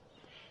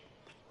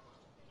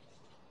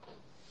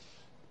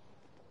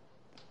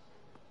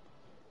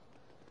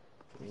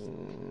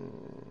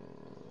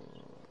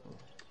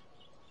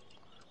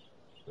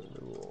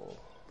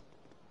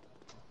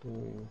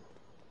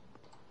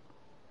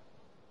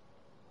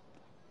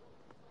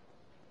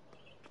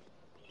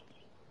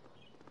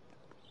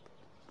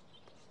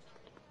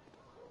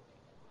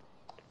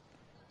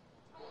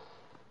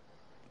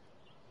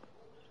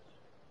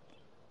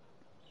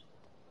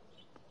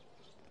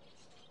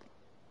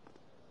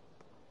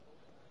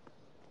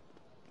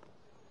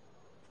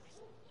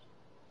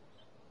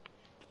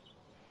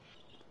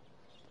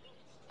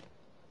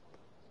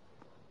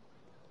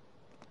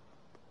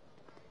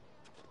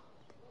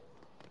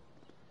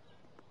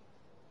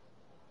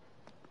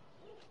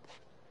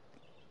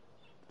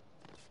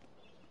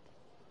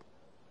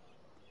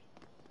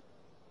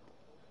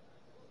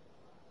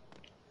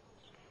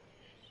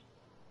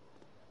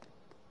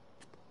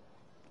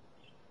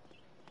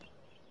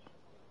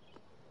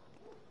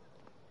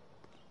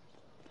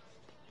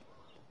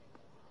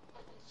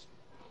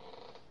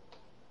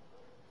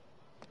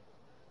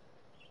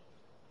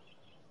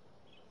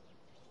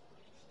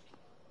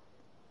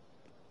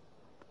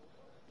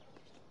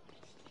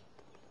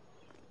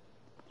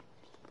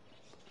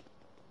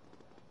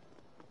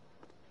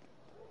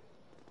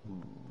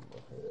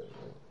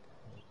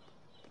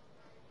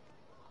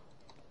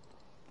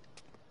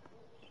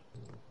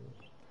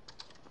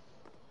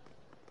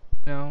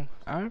 No,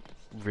 I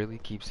really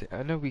keep saying,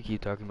 I know we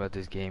keep talking about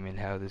this game and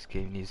how this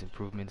game needs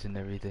improvements and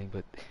everything,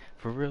 but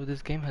for real,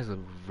 this game has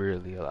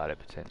really a lot of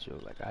potential.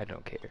 Like, I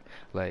don't care.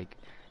 Like,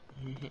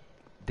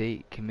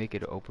 they can make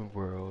it an open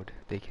world.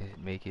 They can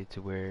make it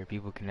to where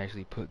people can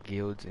actually put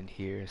guilds in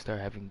here and start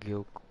having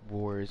guild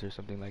wars or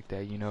something like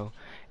that, you know?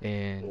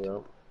 And Yeah.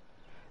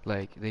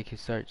 like they can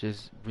start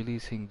just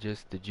releasing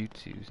just the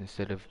jutsus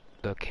instead of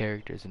the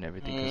characters and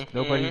everything, because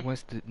nobody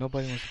wants to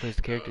play as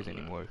characters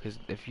anymore. Because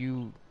if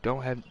you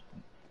don't have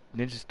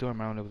Ninja Storm,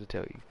 I don't know what to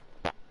tell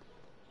you.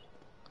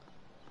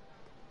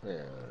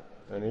 Yeah.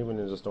 And even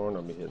Ninja Storm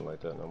don't be hitting like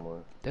that no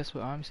more. That's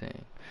what I'm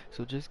saying.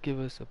 So just give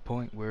us a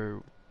point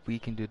where we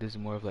can do this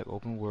more of like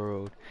open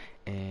world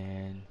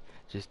and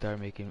just start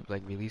making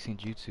like releasing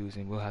jutsus,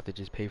 and we'll have to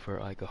just pay for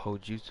like a whole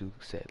jutsu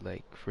set.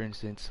 Like for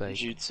instance, like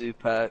Jutsu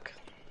pack.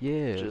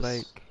 yeah, Just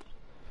like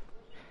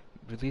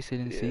release it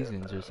in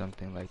seasons or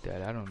something like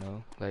that. I don't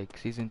know. Like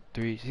season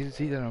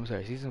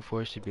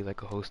 4 should be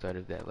like a whole start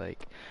of that.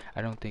 Like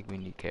I don't think we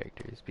need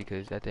characters,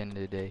 because at the end of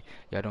the day,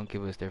 y'all don't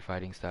give us their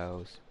fighting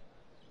styles.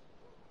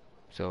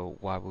 So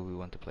why would we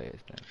want to play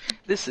as them?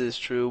 This is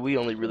true. We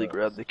only really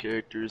grab the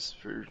characters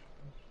for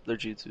their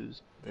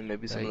jutsus, and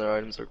maybe some of Like, their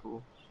items are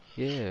cool.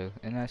 yeah,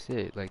 and that's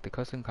it. Like the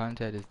custom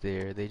content is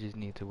there. They just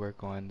need to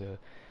work on the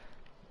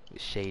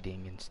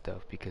shading and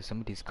stuff, because some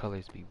of these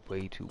colors be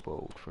way too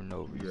bold for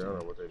no reason. Yeah, I don't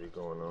know what they be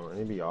going on. And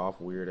they be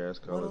off weird ass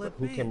colors. Like,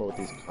 who came up with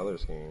these color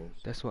schemes?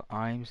 That's what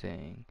I'm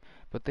saying.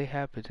 But they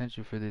have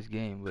potential for this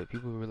game. But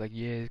people were like,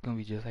 yeah, it's gonna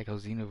be just like how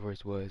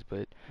Xenoverse was.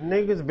 But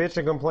Niggas bitch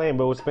and complain,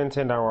 but would spend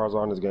 10 hours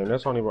on this game.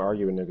 That's not even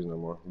arguing niggas no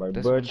more. Like,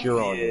 That's but what-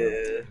 you're on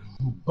here.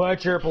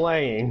 But you're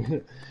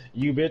playing.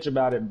 You bitch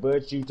about it,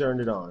 but you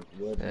turned it on.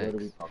 What are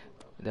we talking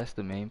about? that's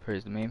the main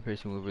person. The main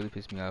person who really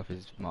pissed me off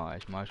is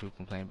Maj. Maj will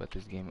complain about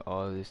this game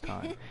all this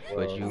time.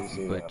 Well, but you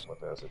see but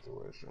that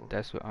situation.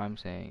 that's what I'm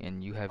saying.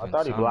 And you have I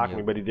thought he blocked me,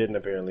 Insomnia. but he didn't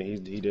apparently.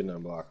 He didn't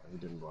unblock. He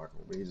didn't block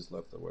me, but he just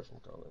left the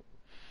whatchamacallit.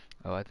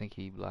 Oh, I think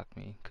he blocked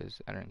me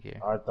because I don't care.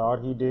 I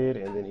thought he did,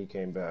 and then he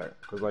came back.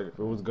 Cause like it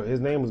was his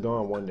name was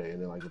gone one day,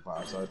 and then like it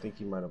popped. So I think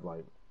he might have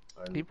like.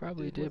 He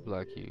probably did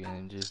block you,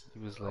 and just he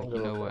was like, you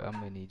know what, I'm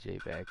gonna need Jay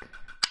back.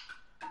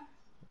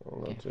 I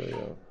don't know,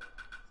 tell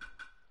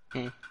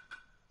you.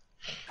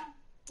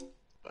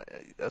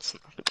 That's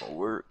not gonna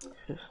work.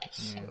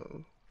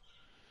 So.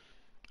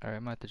 Alright,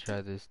 I'm about to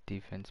try this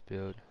defense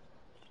build.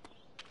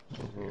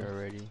 You're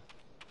ready?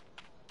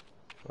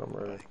 I'm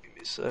ready. Give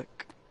me a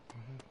sec.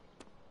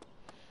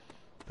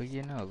 But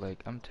you know,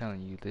 like I'm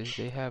telling you,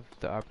 they have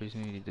the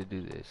opportunity to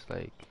do this.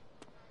 Like,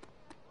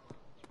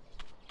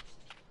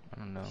 I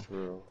don't know.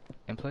 True.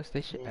 And plus,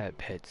 they should add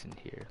pets in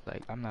here.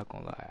 Like, I'm not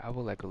gonna lie, I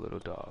would like a little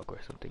dog or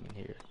something in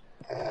here.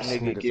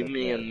 Nigga, give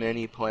me a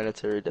mini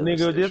planetary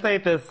Nigga, this devastation.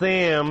 ain't the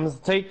Sims.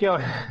 Take your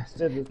ass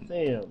to the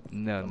Sims.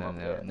 No, Come no, on,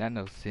 no, man. not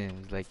no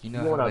Sims. Like, you know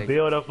You how wanna like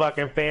build a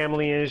fucking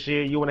family and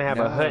shit. You wanna have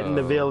a hut in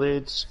the no,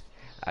 village.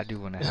 I do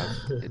want a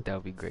house. That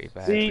would be great if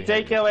I See, actually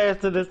take had your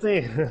ass to the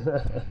Sims.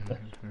 it.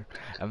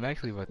 I'm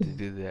actually about to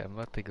do that. I'm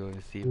about to go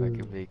and see if I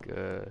can make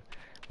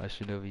my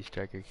Shinobi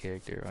striker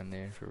character on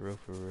there for real,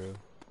 for real.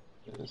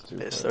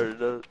 It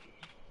started up.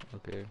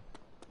 Okay.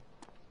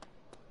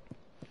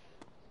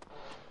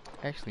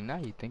 Actually, now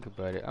you think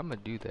about it, I'm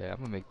gonna do that. I'm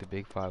gonna make the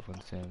big 5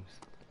 on Sims.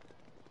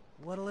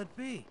 What'll it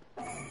be?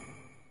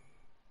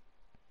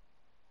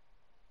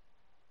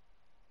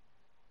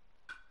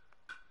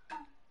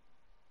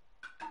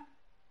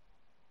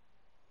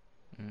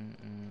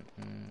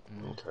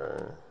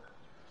 Okay.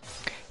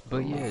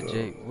 But yeah,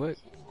 Jay, what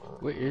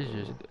is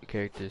your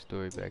character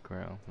story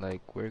background?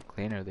 Like, where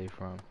clan are they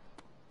from?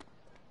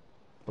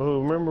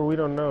 Oh, remember, we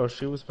don't know.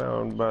 She was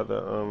found by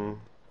the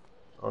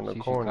on the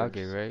corners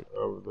Shishikage, right?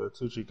 of the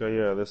Tuchika.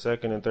 Yeah, the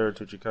second and third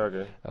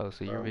Tuchikage. Oh,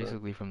 so you're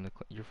basically from the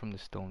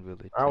Stone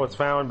Village. I was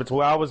found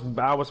between. I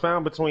was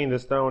found between the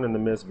Stone and the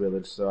Mist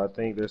Village. So I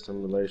think there's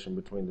some relation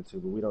between the two,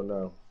 but we don't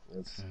know.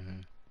 It's.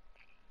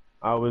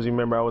 I always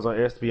remember I was on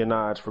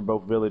espionage for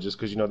both villages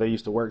because, you know, they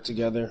used to work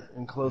together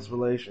in close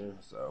relation.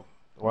 So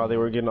while they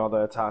were getting all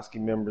the Atoski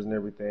members and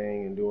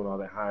everything and doing all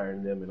that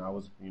hiring them, and I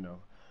was, you know,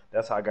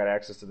 that's how I got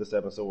access to the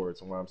 7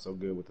 swords and why I'm so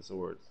good with the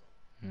swords.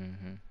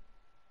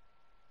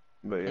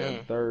 But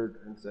yeah, third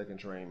and second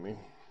trained me.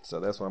 So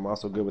that's why I'm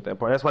also good with that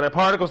part. That's why that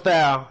particle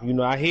style, you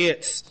know, I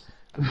hits.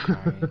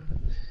 I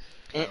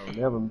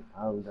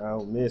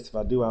don't miss. If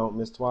I do, I don't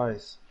miss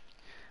twice.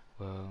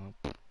 Well,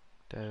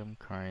 I'm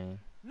crying.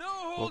 No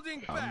holding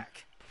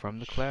back. From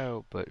the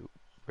cloud, but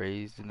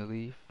raised in the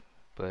leaf.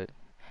 But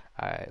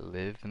I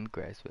live in the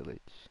grass village.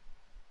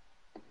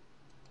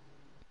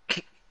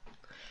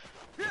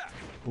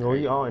 No,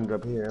 we all ended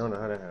up here. I don't know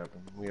how that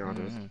happened. We all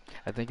just.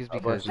 I think it's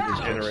because the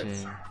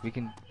destruction. We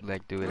can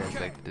like do it as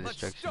like the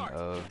destruction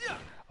of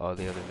all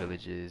the other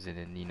villages, and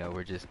then, you know,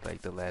 we're just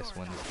like the last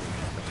ones.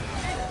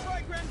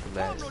 The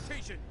last.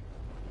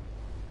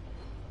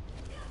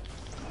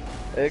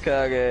 Hey,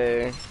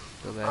 Kage.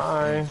 The last.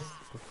 Hi.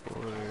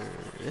 Before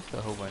it's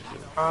a whole bunch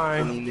of.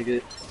 Hi.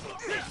 Nigga.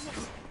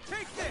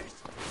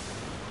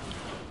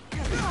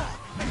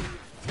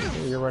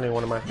 You're running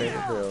one of my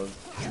favorite builds.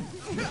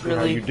 Really?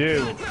 How you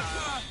do?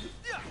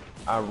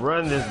 I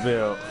run this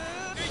build.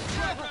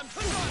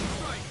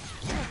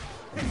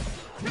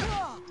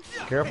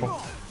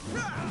 Careful.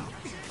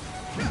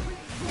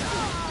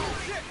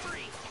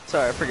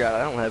 Sorry, I forgot.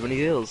 I don't have any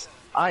heals.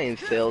 I am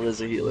failed as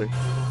a healer.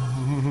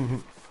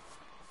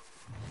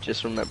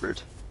 Just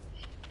remembered.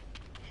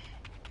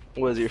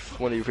 What is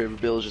one of your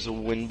favorite builds? Just a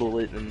wind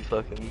bullet and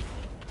fucking.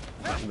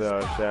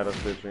 The shadow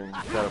stitching,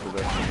 shadow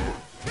possession.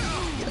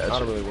 Yeah, I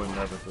don't really win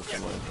nothing for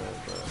something like that,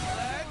 but.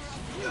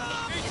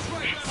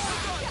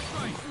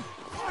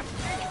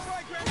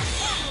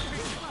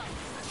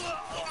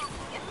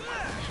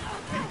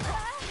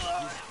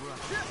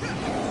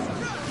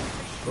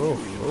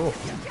 Oh.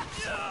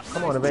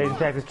 Come on, Evasion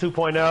Tactics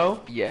 2.0.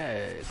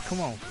 Yes, come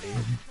on, please.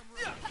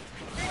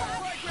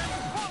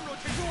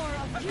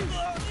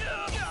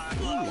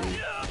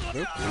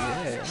 Yeah,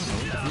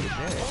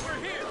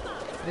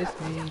 miss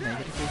me,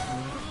 negative miss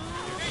me.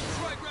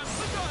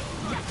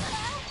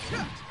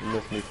 You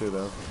missed me too,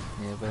 though.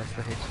 Yeah, but I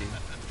still hit you.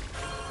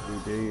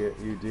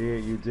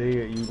 You did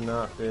it, you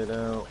knocked it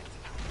out.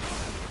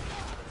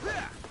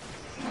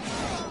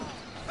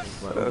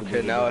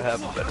 Okay, now I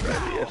have a better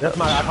idea. That's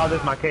I call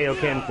this my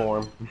Kaioken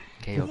form.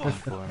 Kaioken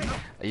form.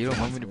 You don't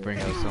want me to bring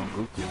out Son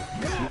Goku. In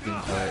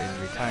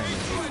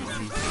retirement,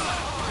 basically.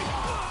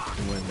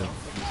 When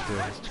he still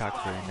has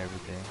chakra and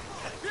everything.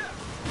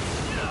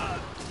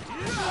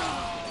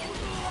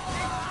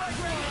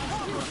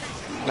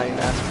 Not even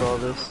ask for all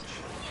this.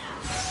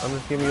 I'm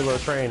just giving you a little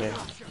training.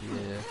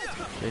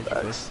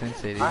 Yeah.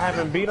 Sensei. I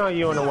haven't beat on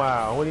you in a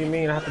while. What do you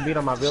mean? I have to beat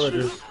on my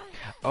villagers.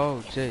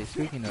 Oh, Jay,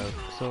 speaking of,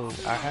 so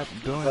I have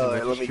doing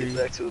Alright, the let me registry get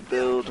back to a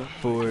build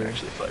for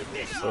actually fight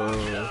me.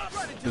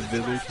 the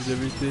village and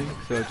everything.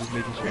 So just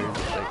making sure,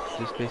 like,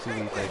 just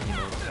basically like, you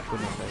know,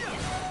 putting like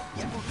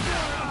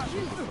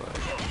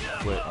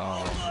what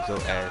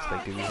Zoe asked,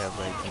 like, do we have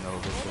like, you know,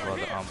 list of all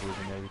the envoys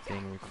and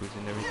everything, recruits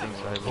and everything?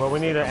 So Well, we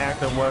need an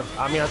active work.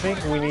 I mean, I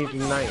think we need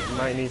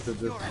might need to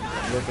just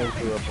look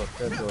into a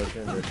potential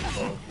attendance.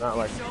 So not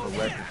like for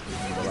records,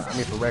 but like, I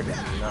mean for records,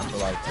 not for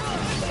like.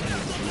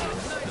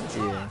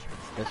 Yeah,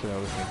 that's what I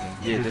was thinking.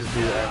 Yeah, just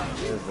do that.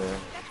 Is there?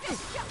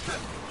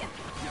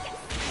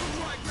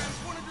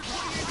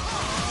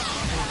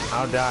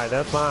 I'll die.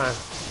 That's fine.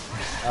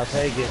 I'll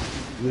take it.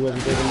 You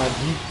wasn't taking my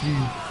GQ.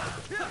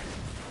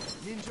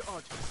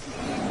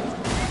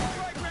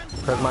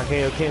 Because my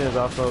Kaioken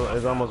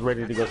is almost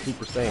ready to go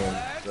Super Saiyan.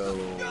 So.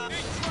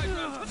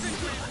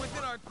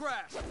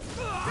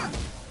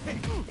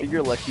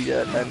 You're lucky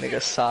that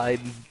nigga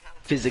side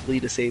physically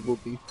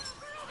disabled me.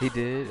 He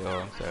did? Oh,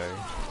 I'm sorry.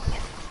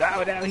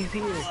 Oh, now he's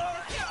here.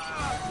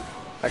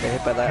 I got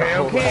hit by that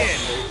Hell whole can.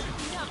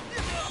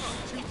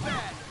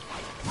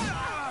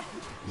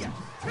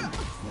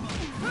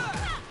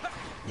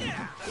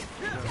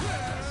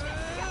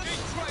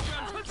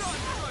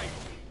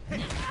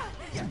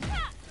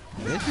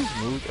 This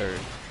moves are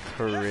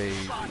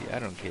crazy. I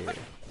don't care.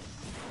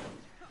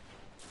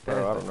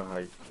 Bro, I don't know how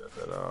you get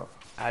that off.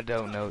 I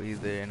don't know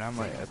either, and I'm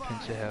like a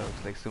pinch of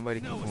health. Like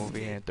somebody can come over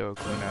here and throw a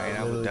kunai, and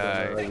I would Literally don't know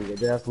how die. you-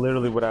 That's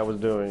literally what I was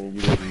doing, and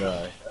you didn't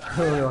die. I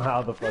don't know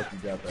how the fuck you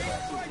got that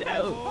off.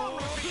 No.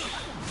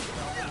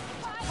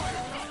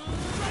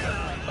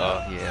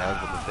 Oh yeah, I was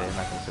about to say I'm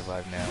not gonna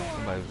survive now.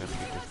 Somebody's gonna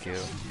get this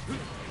kill.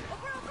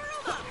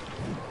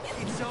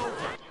 It's over.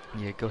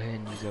 Yeah, go ahead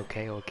and use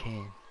OK or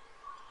can.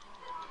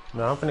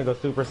 No, I'm finna go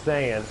Super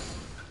Saiyan.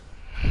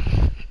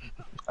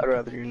 I'd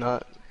rather you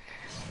not.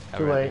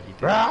 Too late. He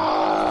did. I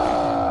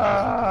was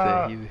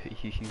about to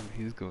say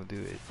he was gonna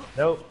do it.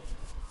 Nope.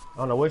 I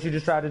don't know what you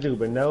just tried to do,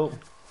 but nope.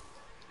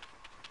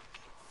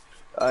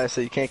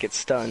 So you can't get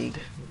stunned,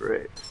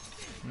 right?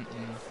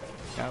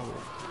 Coward.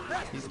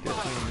 He's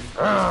definitely.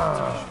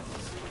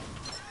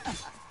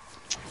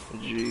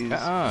 Jeez.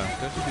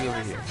 Don't you be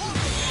over here.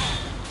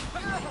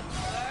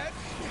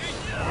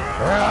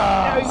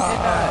 No, you did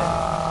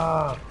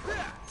not.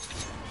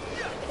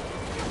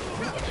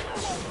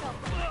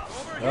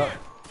 Oh.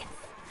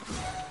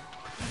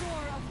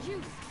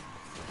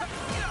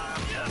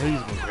 He's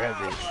gonna grab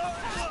it.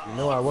 You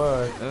know I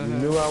was. You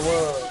knew I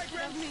was.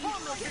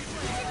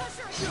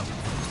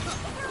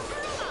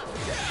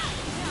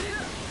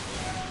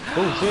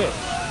 Oh shit.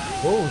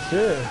 Oh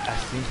shit. I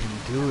seen him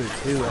do it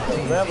too. I seen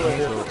him Level of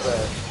handle it.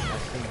 disrespect. I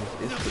seen his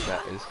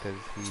disrespect. It's because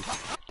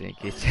he didn't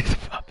get his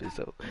pop his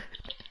up.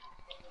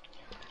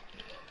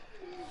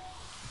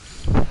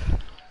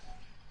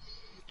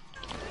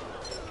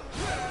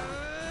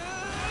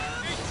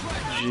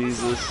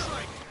 Jesus.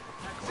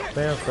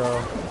 Damn,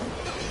 so.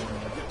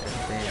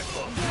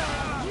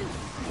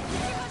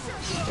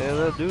 Yeah,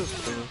 that'll do it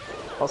for me.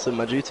 Also,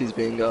 my jutsu's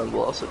being gone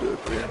will also do it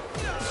for you.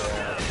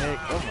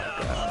 Oh my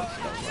gosh.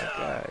 Oh my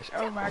gosh.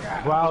 Oh my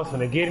gosh. Well, I was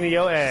finna get into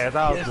your ass.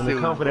 I was Yes, finna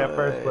it come for that was.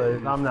 first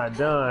place. I'm not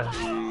done.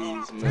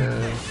 Jeez,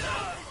 man.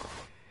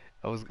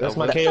 That's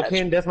my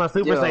Kaioken. That's my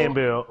Super Saiyan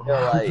build. Yo,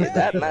 like,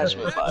 that match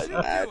went by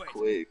mad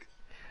quick.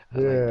 I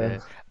like Yeah.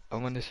 that. I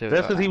want to show.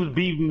 That's because he was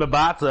beating the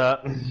bots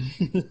up.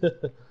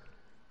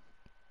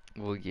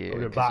 Well, yeah, Or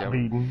the bot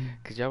beating.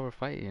 cause y'all were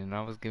fighting, and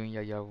I was giving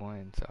y'all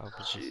one, so I was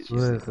just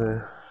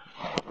Listen,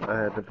 I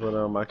had to put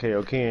on my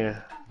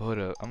Kaioken. Hold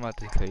up, I'm about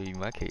to tell you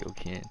my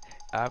Kaioken.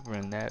 I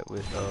run that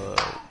with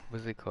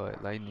what's it called,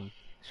 lightning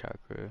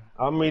chakra.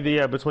 I'm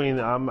either between.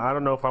 I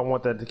don't know if I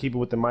want that to keep it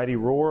with the mighty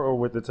roar or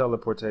with the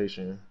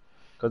teleportation.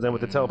 Because then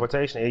with the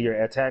teleportation,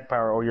 your attack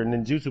power or your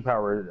ninjutsu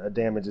power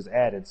damage is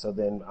added. So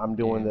then I'm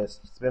doing this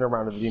spin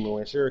around of the demon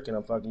wind shuriken.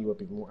 I'm fucking you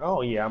up even more.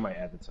 Oh yeah, I might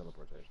add the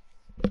teleportation.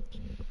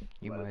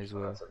 You might as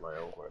well. That's my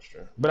own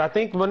question. But I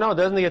think, well, no,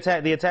 doesn't the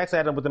attacks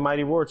add up with the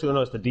mighty roar too?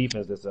 No, it's the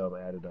defense that's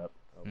added up.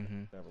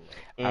 Okay,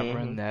 I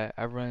run that.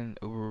 I run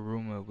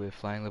Uraruma with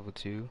flying level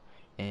 2,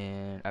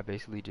 and I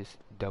basically just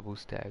double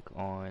stack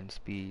on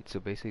speed. So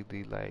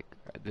basically, like,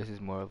 this is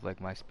more of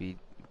like my speed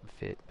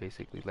fit.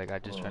 Basically, like I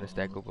just try to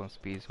stack up on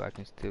speed so I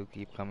can still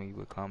keep coming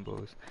with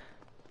combos.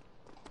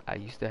 I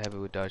used to have it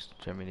with dodge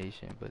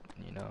determination, but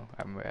you know,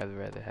 I'd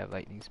rather have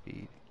lightning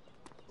speed.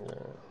 Yeah.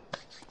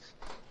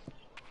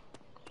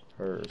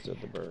 Hers of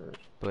the bird.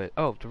 But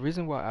oh, the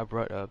reason why I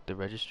brought up the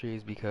registry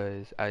is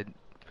because I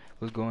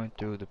was going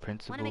through the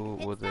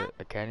principal or the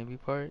academy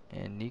part,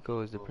 and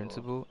Nico is the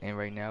principal, and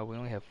right now we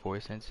only have 4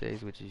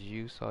 senseis, which is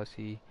you,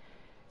 Saucy,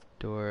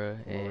 Dora,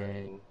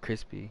 and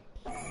Crispy.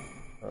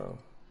 Oh.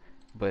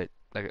 But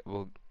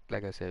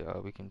like I said,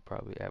 we can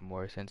probably add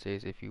more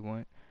senseis if you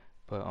want.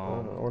 But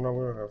oh no,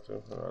 we don't have to.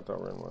 I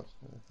thought Ren was.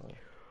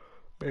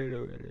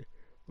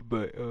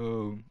 But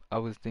I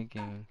was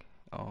thinking,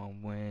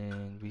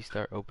 when we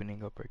start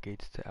opening up our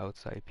gates to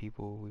outside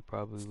people, we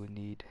probably would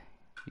need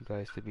you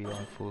guys to be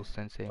on full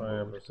sensei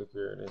mode. For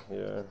security,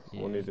 yeah.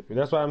 We'll need to.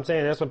 That's what I'm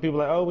saying. That's what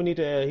people are like. Oh, we need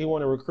to. He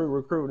want to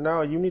recruit.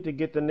 No, you need to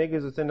get the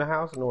niggas that's in the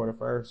house in order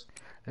first.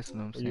 That's what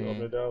I'm You open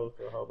the saying. door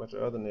to a whole bunch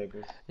of other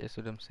niggas. That's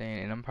what I'm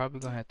saying. And I'm probably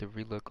gonna have to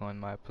relook on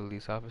my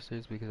police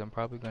officers because I'm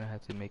probably gonna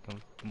have to make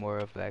them more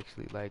of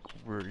actually like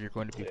you're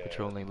going to be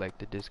patrolling like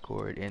the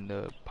Discord and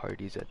the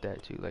parties at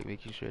that too, like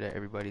making sure that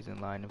everybody's in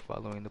line and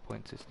following the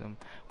point system.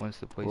 Once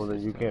the point Well, then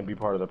you system. can't be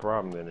part of the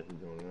problem then if you're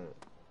doing that.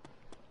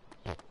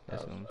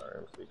 That's I'm sorry,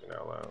 I'm speaking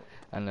out loud.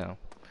 I know.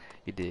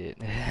 You did.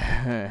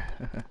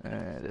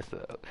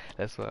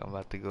 That's why I'm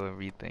about to go and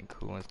rethink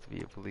who wants to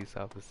be a police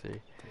officer.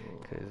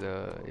 Because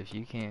if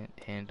you can't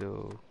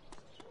handle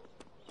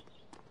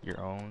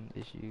your own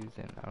issues,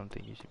 then I don't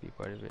think you should be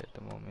part of it at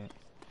the moment.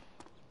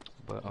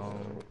 But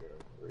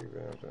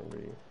revamp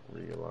and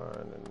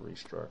realign and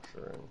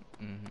restructure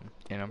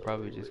and I'm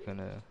probably just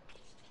gonna.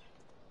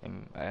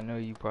 And I know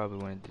you probably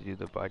wanted to do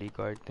the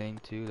bodyguard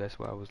thing too. That's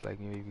why I was like,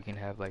 maybe we can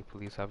have like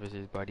police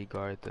officers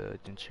bodyguard the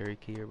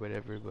Cherokee or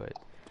whatever. But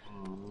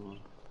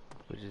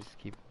people just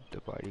keep the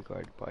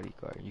bodyguard.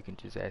 You can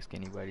just ask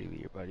anybody to be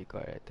your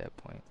bodyguard at that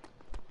point.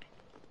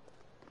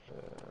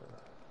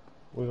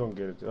 We're gonna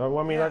get it. Well,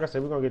 I mean, like I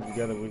said, we're gonna get it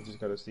together. We just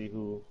gotta see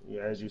who.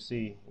 Yeah, as you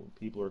see,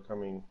 people are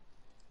coming.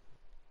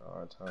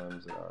 Odd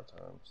times at odd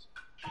times.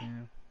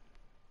 Yeah.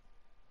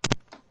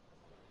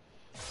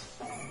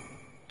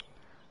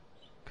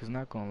 Cause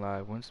not gonna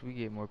lie, once we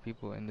get more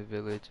people in the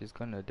village, it's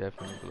gonna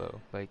definitely blow.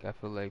 Like I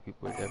feel like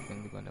people are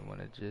definitely gonna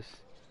wanna just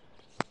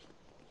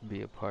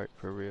be a part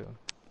for real.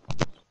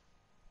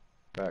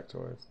 Back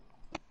toys.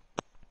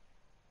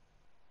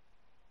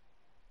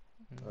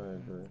 I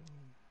agree.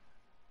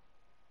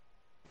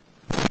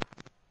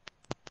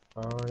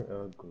 I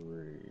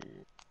agree.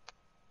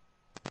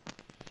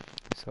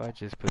 So I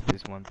just put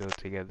this one build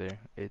together.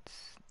 It's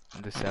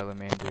the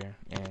salamander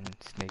and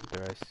snake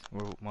thrust,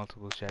 or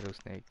multiple shadow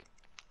snake.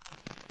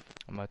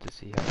 I'm about to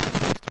see how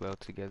it mixed well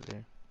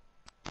together.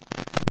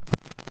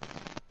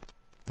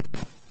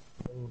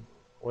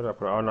 What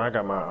up? Oh no, I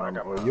got my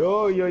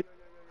yo.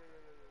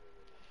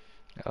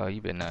 Oh,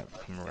 you better not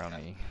come around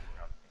me.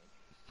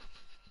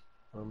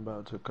 I'm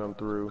about to come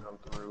through.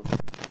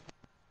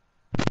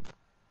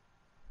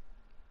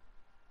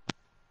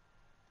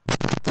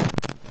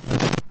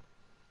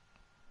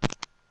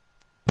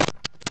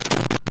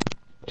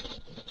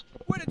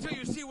 Wait until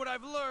you see what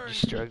I've You're learned.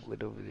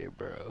 struggling over there,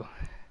 bro.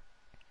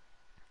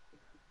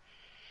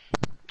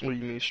 What do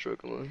you mean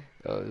struggling?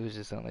 Oh, it was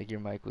just sounding like your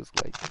mic was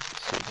like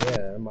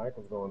shaking. Yeah,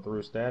 Michael's going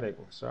through static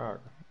shock.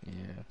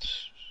 Yeah.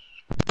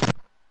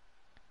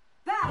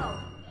 Battle!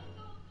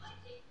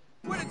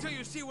 Wait until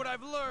you see what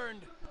I've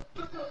learned.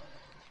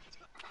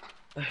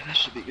 That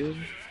should be good.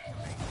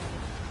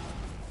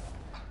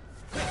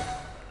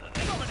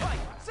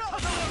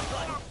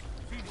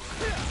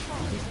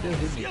 He still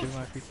hit me through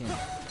my freaking.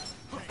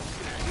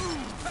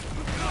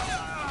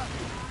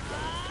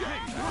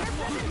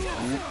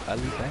 At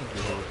least I ain't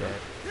get hit with that.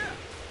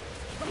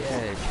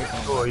 Yeah, check on.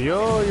 Oh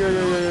yo.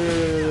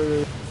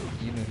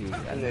 You knew he was.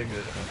 I knew he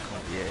was gonna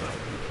come. Yeah,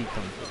 he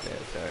comes with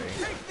that. Sorry.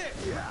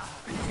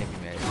 Can't be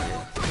mad at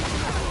that.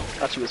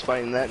 Thought you was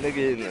fighting that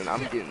nigga, and then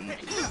I'm getting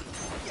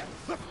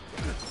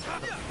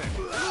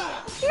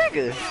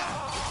nigga.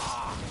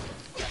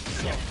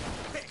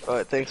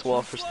 Alright, thanks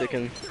Wall for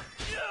sticking.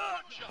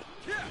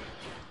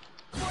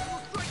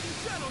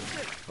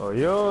 Oh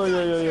yo.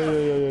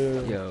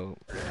 Yo.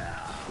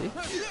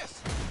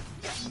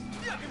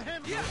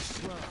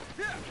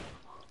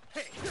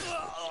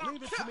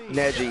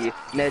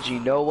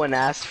 Neji, no one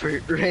asked for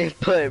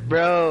input,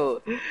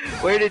 bro.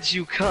 Where did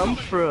you come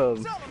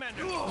from?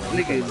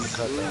 Niggas.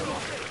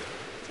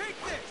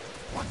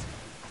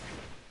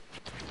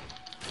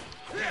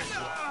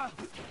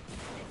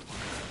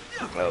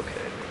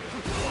 Okay.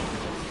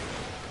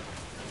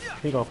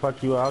 He gonna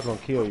fuck you up. I was gonna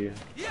kill you.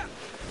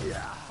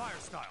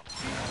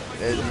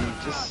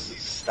 Neji, just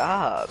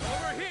stop.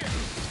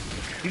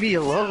 Leave me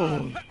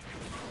alone.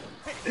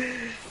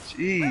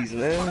 Jeez,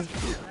 man.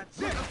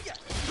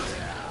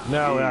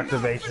 No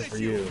activation for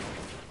you.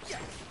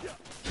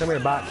 Come here,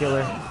 bot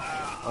killer.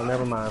 Oh,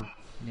 never mind.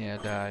 Yeah,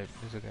 I died.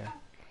 It's okay.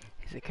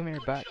 He said, "Come here,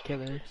 bot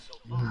killer."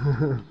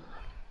 I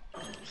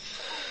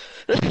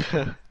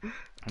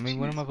mean,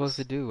 what am I supposed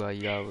to do while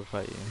y'all were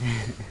fighting?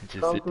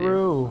 Just Come sit there.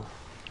 through.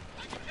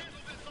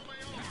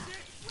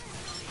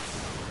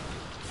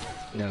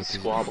 No, cause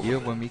you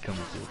don't want me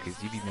coming through, cause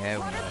you be mad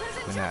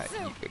when I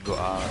go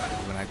off,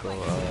 when I go You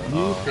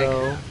off.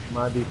 so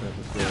my defense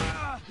is good.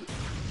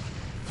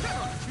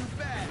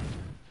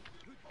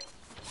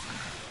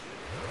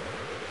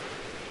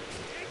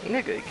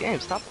 Nigga, game,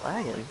 stop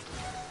lagging.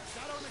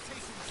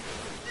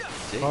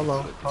 Hold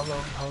on.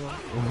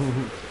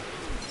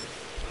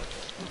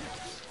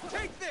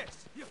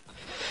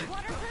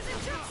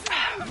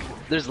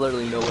 There's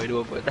literally no way to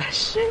avoid that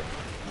shit.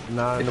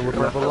 Nah, in the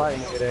purple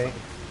lightning it ain't.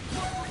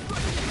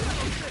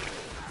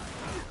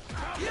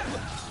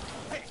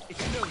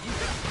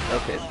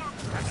 Okay.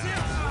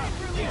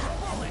 There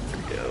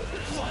we go.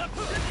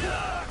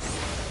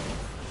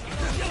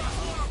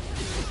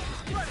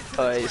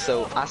 Alright,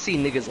 so I see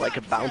niggas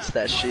like bounce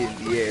that shit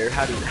in the air.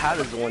 How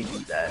does one do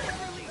that?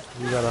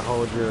 You gotta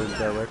hold your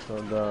direction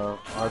of the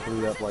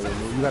R3 up while you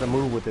move. You gotta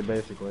move with it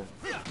basically.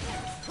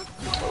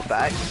 Oh,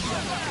 back?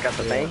 Got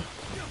the thing?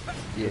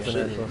 Yeah, It's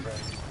an actual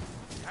thing.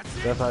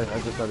 That's how I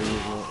just started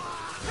using it.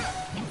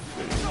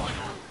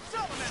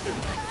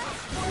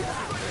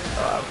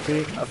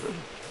 See?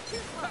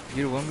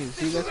 You don't want me to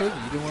see that? You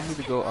didn't want me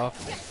to go off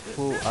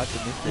full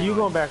optimistic. You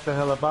going back the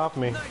hell up off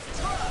me.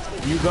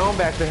 You going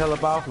back the hell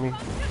up off me.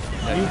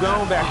 You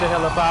going back the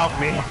hell up off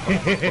me.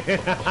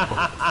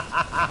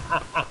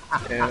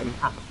 Damn.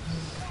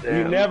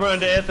 You never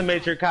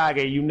underestimate your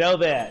Kage, you know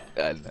that.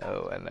 I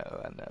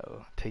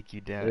know. Take you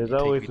down. There's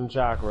always some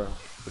chakra.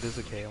 But it's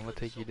okay, I'm gonna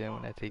take you down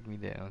when I take me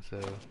down, so.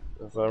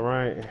 That's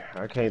alright.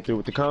 I came through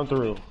with the come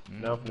through.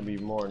 Now it's gonna be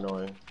more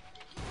annoying.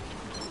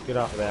 Get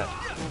off of that.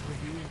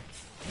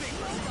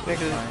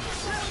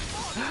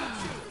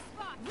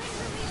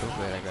 So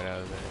glad I got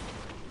out of that.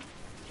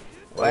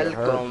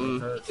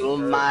 Welcome to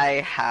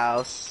my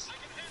house.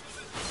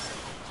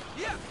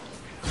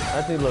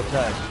 I need a little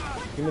touch.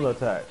 Give me a little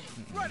touch.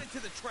 Right into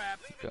the trap.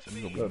 You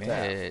gonna Little be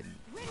tap. mad.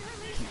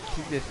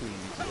 Keep this with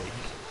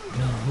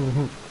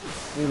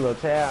Need a little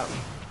tap.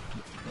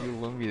 you. You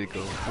want me to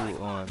go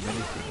full on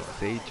menacing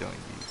sage on you,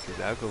 cause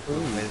I'll go full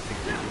menacing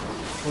sage.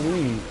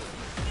 Please.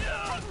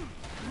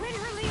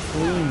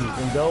 Please,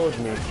 indulge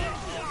me.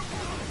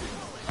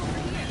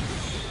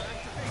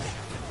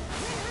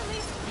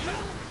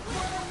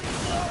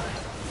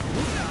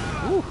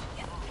 Woo.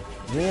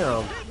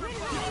 Damn.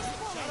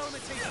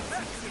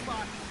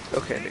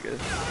 Okay, nigga.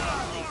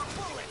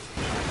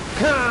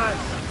 God.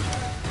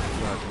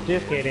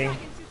 Just kidding.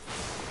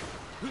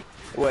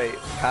 Wait,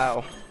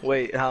 how?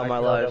 Wait, how am I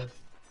killed alive? him.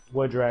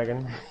 Wood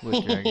dragon.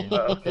 Wood dragon.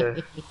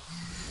 Okay.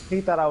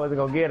 He thought I wasn't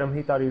gonna get him.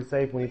 He thought he was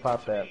safe when he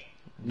popped that.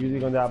 Usually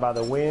gonna die by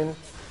the wind,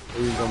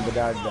 or he's gonna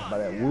die by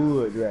that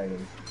wood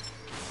dragon.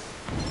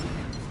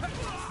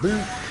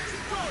 Boop.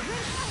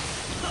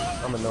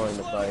 I'm annoying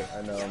to fight.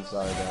 I know. I'm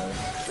sorry, guys.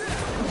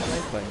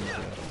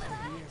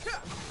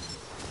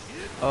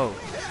 Oh,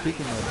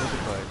 speaking of what's it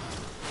called?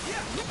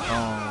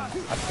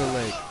 I feel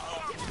like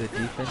the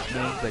defense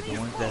names, like the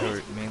ones that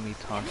are mainly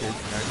taunted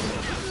in our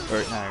game,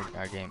 or not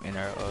our game, in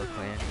our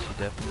clan, should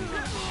definitely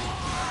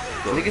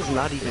go. Nigga's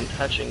not even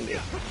touching me. I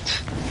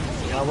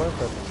went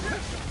for him.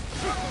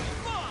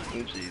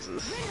 Oh,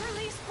 Jesus.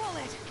 Release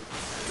bullet.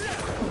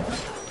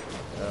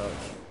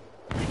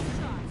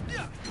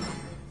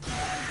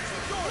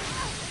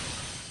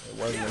 It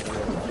wasn't a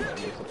real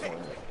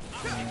disappointment.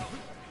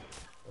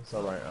 It's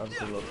alright, I'll just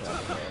do a little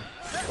tap.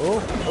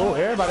 Oh,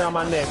 everybody on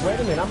my neck. Wait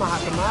a minute, I'm gonna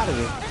have to come out of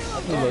this.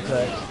 I'll do a little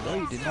touch. No,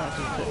 you did not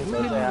just who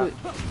hit me with?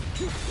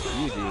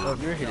 You did.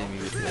 You're hitting me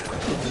with it.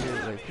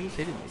 Like, who's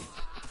hitting me?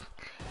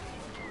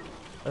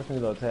 Let's do a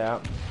little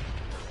tap.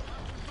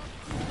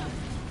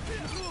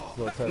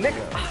 Little touch.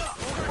 Nigga.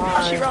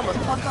 Hashirama,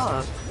 fuck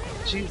off.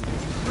 Jesus.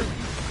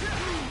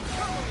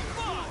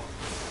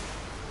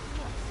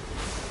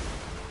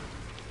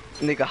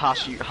 Nigga,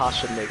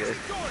 Hasha nigga.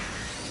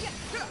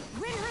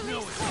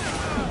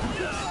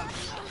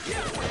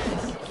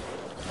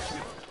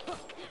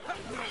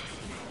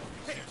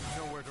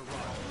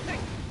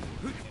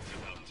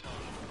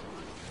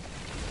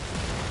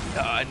 Oh,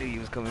 I knew he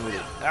was coming with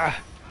it.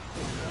 Ah!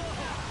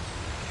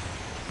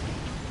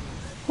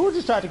 Who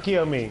just tried to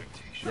kill me?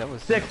 That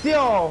was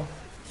Section!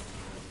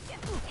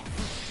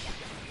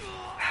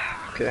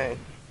 Okay.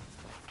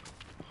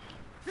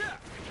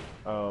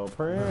 Oh,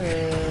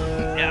 Prince.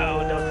 No,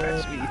 don't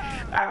touch me.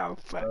 Ow,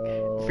 fuck.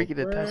 Oh, Freaking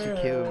Itachi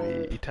Prince. killed me.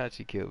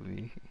 Itachi killed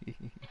me.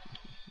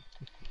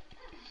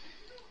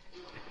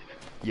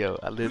 Yo,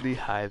 I literally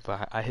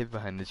I hid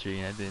behind the tree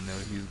and I didn't know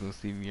if he was gonna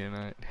see me or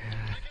not.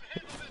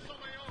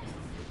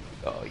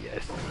 Oh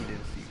yes, he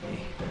didn't see me.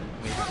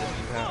 Made it just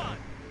in time.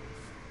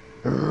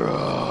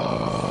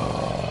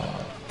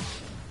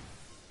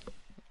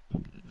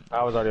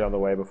 I was already on the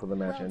way before the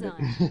match ended.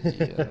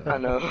 Yeah. I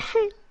know.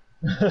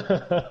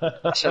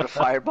 I shot a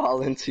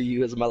fireball into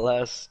you as my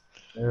last.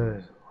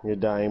 Your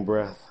dying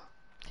breath.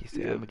 He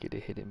said, I'm gonna get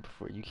it hidden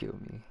before you kill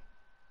me.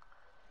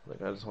 Like,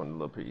 I just wanted a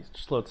little piece.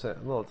 Just a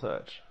little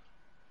touch.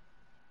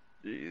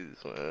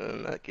 Jeez,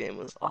 man, that game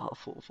was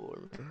awful for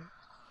me.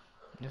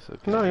 It's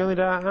okay. No, you only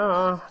died.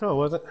 No, it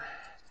wasn't.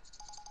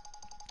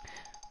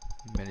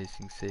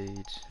 Menacing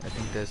Sage. I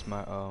think that's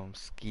my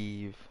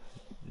skeeve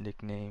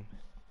nickname.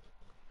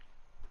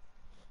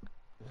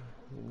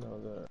 You know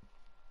that.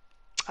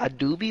 I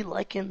do be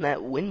liking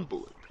that wind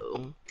bullet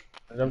though.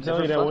 I'm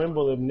telling you that wind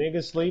bullet,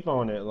 niggas sleep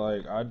on it.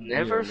 Like I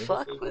Never niggas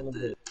fuck sleep on with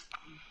the it.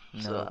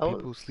 No, So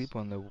people sleep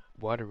on the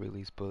water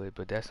release bullet,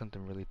 but that's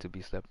something really to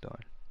be slept on.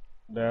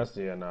 That's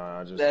nah.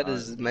 I just That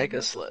is mega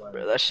slut,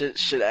 bro. That shit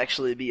should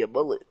actually be a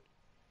bullet.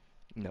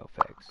 No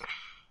facts.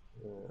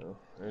 Yeah,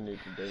 they need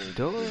to do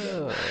Duh,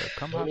 that.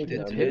 come They hop need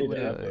in to the update pit with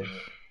that, us. baby.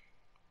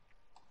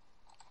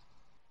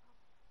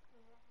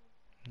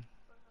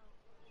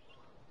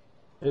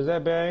 Is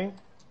that Bang?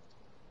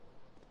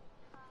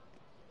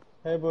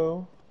 Hey,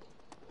 boo.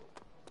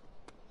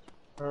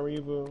 How are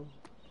you, boo?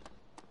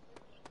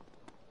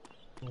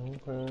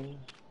 Okay.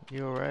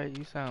 You alright?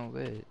 You sound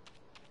lit.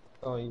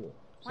 Oh, you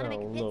Wanna make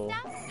a sound pit low.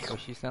 stop? Oh,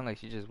 she sound like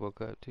she just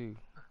woke up too.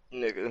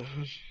 Nigga.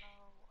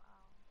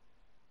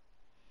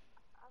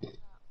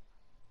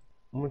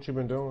 What you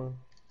been doing?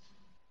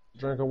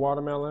 Drinking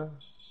watermelon?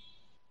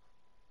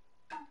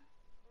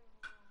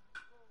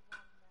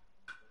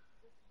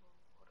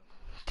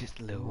 Just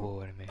a little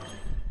water, man.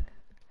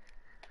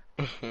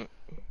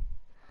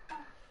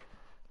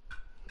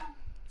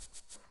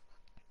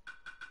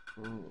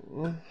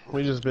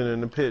 We just been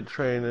in the pit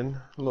training.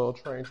 A little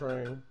train.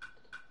 Train.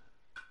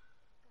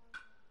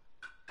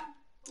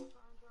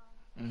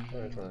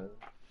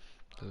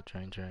 Little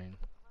train.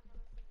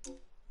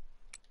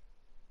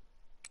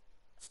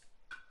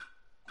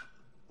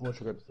 What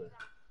you got to say?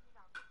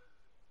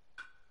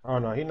 Oh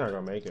no, he's not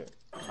gonna make it.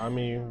 I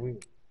mean,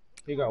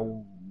 he got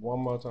one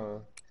more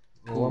time.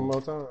 One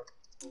more time.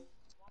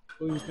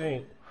 Who you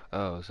think?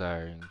 Oh,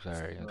 sorry.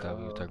 I thought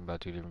we were talking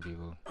about two different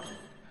people.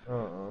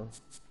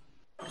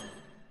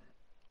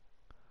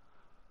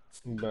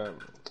 But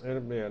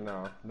it'll be a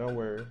no. Don't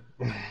worry.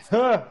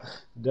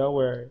 Don't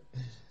worry.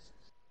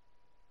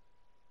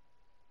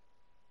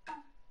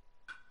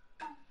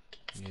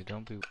 Yeah,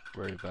 don't be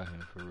worried about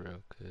him for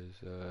real,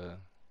 cause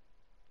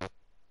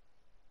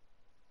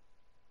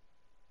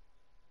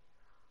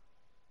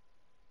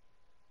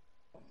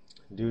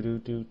Do do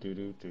do do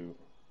do do.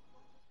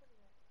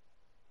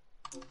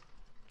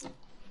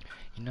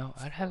 you know,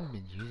 I haven't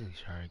been using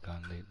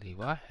Sharingan lately.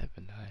 Why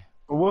haven't I?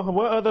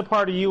 What other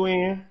part are you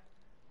in?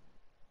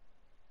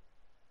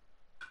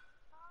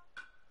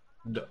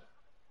 D-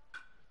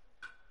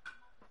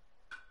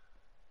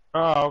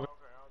 Oh, okay.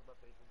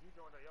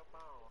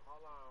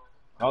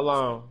 Hold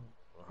on.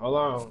 Hold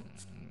on.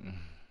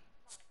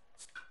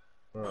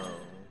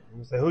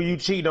 You say, who you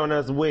cheating on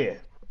us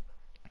with?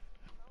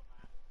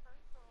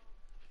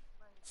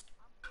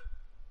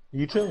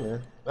 You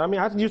chilling? I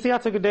mean, you see, I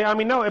took a day. I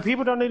mean, no, if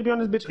people don't need to be on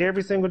this bitch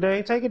every single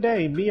day, take a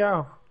day. Be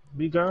out.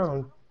 Be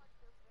gone.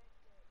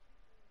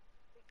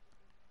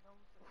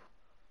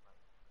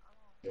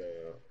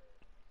 Yeah.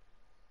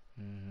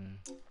 Mhm.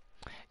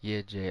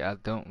 Yeah, Jay, I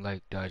don't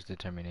like dodge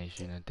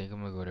determination. I think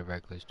I'm gonna go to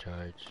reckless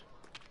charge.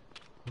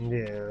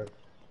 Yeah.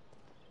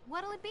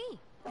 What'll it be?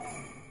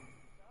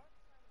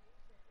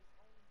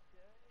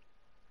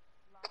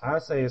 I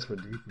say it's for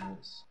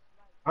defense.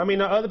 I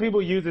mean, other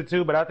people use it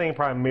too, but I think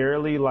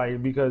primarily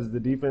like because the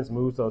defense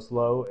moves so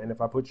slow, and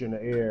if I put you in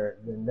the air,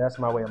 then that's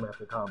my way I'm gonna have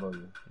to combo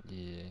you.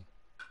 Yeah.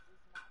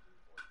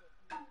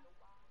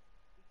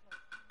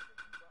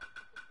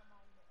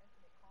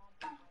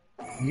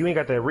 You ain't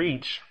got that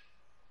reach.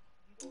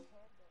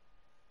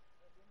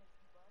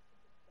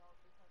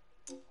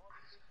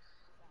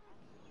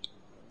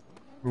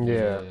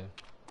 Yeah. Yeah.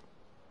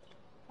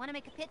 Want to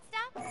make a pit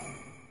stop?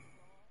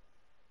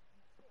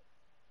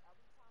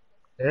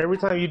 Every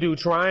time you do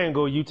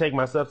triangle, you take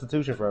my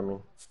substitution from me.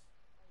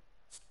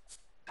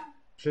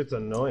 Shit's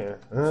annoying.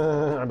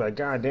 I'm like,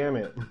 God damn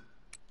it.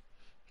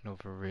 No,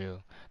 for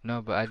real.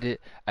 No, but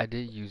I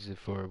did use it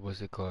for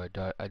what's it called?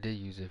 I did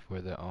use it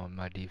for the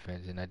my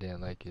defense, and I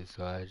didn't like it,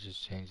 so I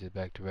just changed it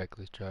back to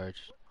reckless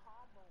charge.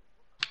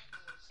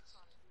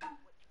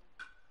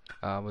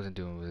 I wasn't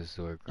doing with the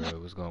sword girl. I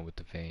was going with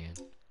the fan.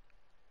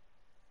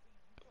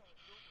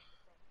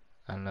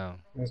 I know.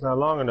 It's not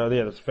long enough.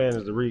 Yeah, the fan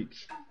is the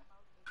reach.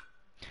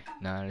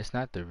 Nah, it's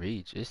not the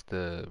reach. It's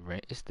the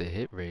it's the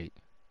hit rate.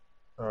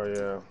 Oh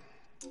yeah.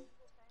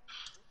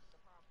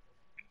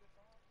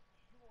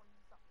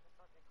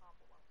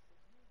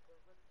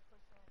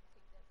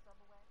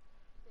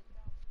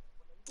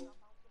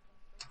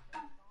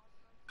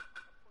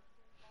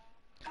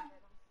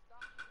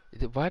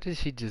 Why did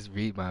she just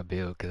read my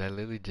build? Cause I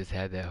literally just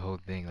had that whole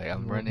thing. Like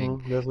I'm running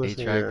That's what 8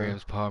 she. Yeah.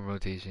 trigrams palm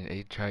rotation,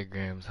 8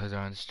 trigrams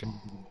Hazard strength.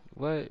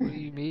 What? What do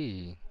you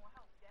mean?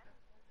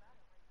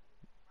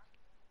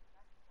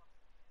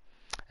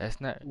 That's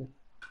not.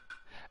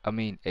 I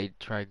mean, 8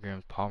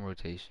 trigrams palm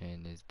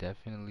rotation is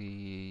definitely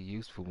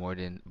useful more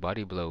than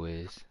body blow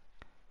is.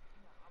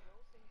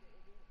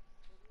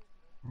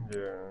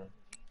 Yeah.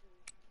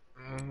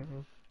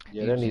 Mhm.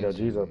 Yeah, that Nito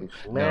Jizo Nujinsu. be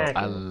No,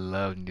 I smacking.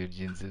 love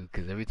Nujinsu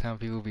because every time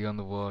people be on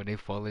the wall and they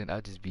fall in,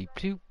 I just be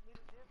poop.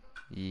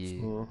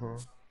 Yeah,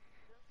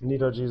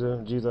 Nito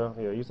Jizo, Jizo.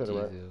 Yeah, you said it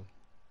right. Jizo.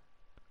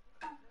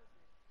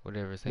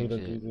 Whatever, same Nito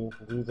shit. Jizo,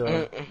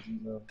 Jizo,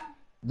 Jizo.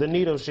 The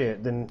Nito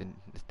shit. Then Then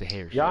it's the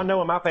hair y'all shit. know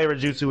what my favorite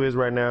jutsu is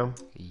right now.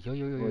 Yo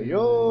yo yo yo Well, yo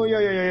yo, yo, yo, yo,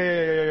 yo.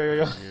 yo, yo, yo, yo,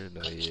 yo. You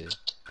know, yeah.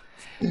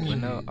 But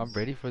no, I'm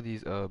ready for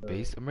these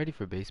base. I'm ready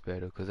for base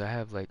battle because I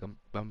have like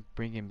I'm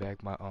bringing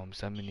back my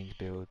summoning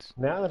builds.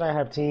 Now that I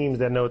have teams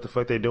that know what the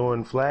fuck they're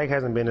doing, Flag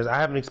hasn't been as I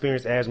haven't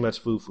experienced as much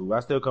foo-foo. I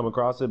still come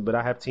across it, but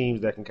I have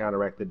teams that can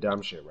counteract the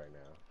dumb shit right now.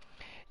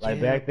 Like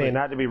Yeah, back then, but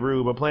not to be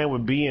rude, but playing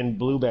with B and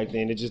Blue back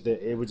then,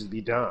 it would just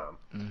be dumb.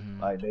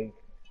 mhm Like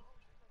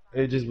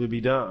it just would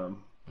be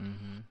dumb.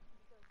 mhm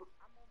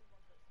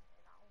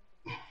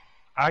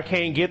I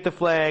can't mhm. get the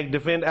flag,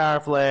 defend our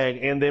flag,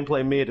 and then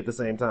play mid at the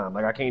same time.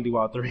 Like I can't do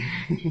all three.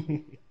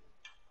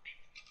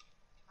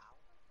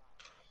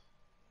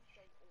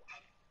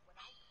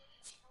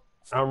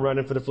 I'm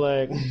running for the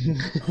flag.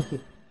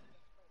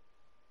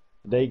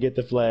 They get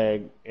the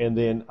flag, and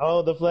then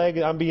the flag.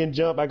 I'm being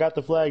jumped. I got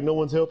the flag. No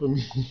one's helping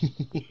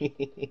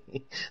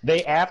me.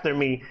 They after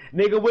me,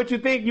 nigga. What you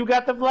think? You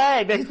got the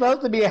flag. They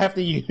supposed to be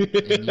after you.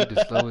 And you the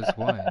slowest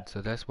one,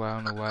 so that's why I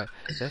don't know why.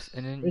 That's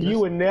and then You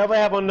that's would never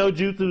have on no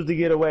jutsus to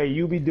get away.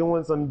 You be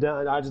doing some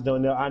dumb. I just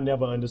don't know. I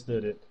never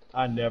understood it.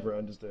 I never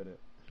understood it.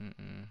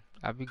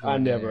 I be I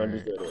never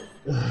understood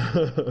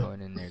it.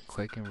 going in there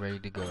quick and ready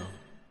to go.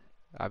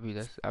 I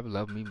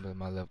love me but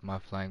my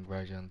flying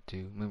Rajan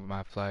too. Me with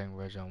my flying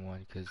Rajan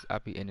one because I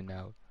be in and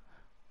out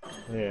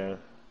Yeah.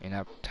 and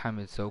I time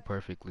it so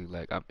perfectly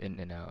like I'm in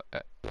and out.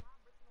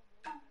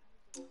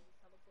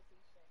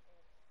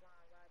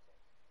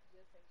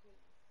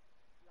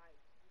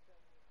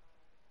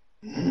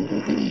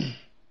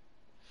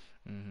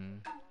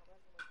 Mhm.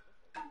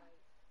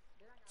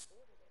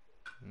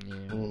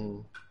 Yeah.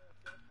 Mhm.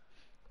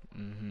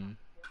 Mhm.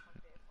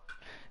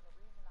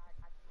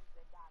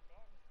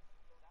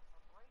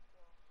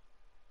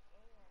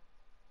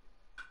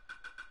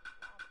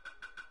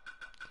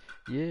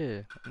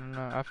 Yeah,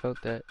 no, I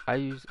felt that. I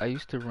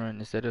used to run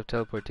instead of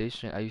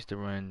teleportation. I used to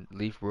run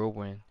leaf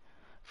whirlwind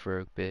for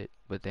a bit,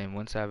 but then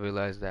once I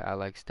realized that I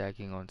like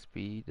stacking on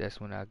speed,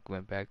 that's when I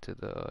went back to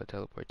the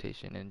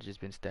teleportation and just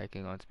been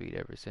stacking on speed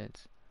ever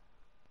since.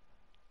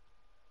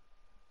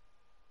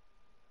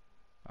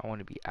 I want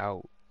to be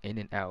out, in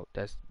and out.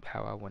 That's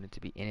how I want it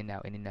to be, in and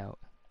out, in and out.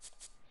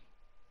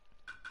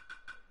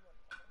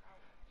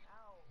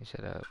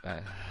 Shut up.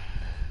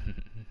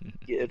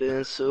 Get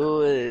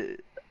into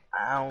it.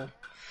 Ow.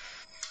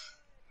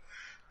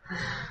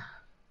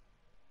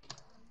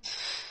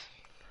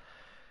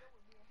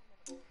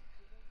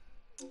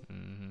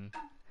 hmm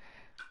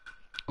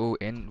Oh,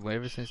 and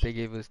ever since they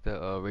gave us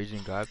the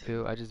Raging God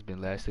pill, I just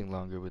been lasting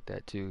longer with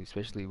that too,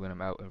 especially when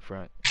I'm out in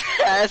front.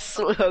 That's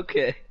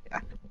okay.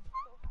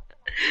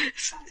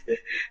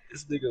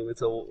 This nigga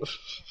with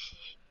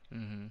a.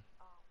 hmm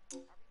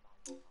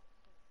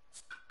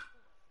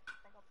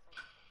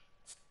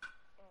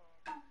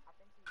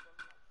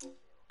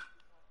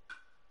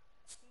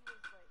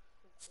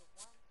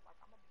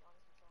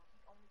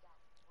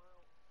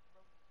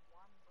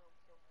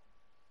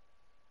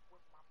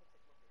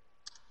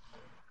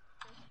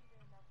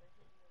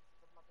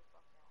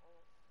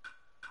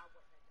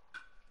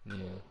Yeah.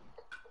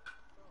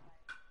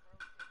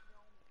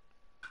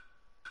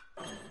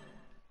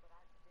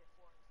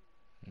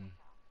 Mm.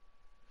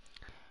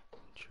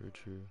 True,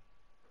 true.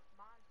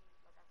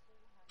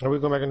 Are we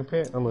going back in the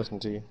pit? I'm listening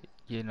to you.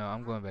 Yeah, no,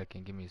 I'm going back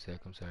in. Give me a sec.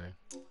 I'm sorry.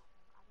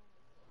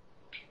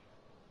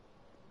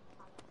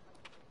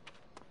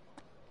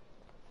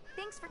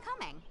 Thanks for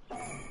coming.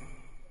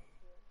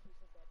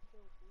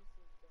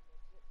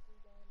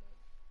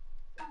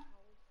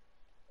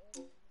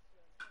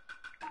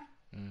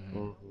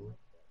 hmm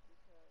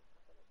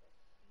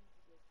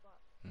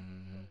Hmm.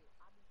 hmm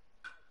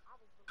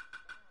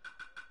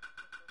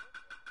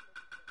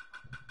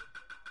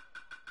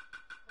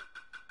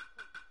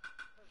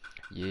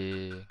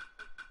Yeah.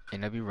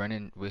 And I be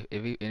running with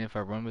if I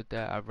run with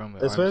that, I run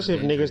with arms and Especially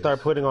if niggas dangerous.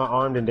 start putting on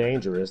armed and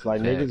dangerous,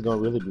 like niggas Facts.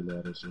 gonna really be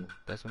mad at you.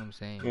 That's what I'm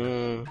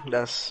saying.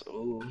 That's.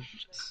 Ooh.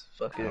 Just I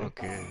fucking. don't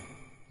care.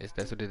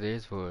 That's what it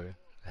is for.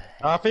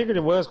 I figured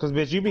it was because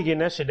bitch, you be getting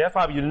that shit. That's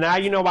why now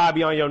you know why I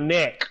be on your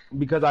neck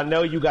because I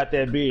know you got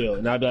that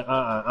bill. Now that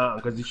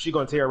because if she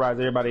gonna terrorize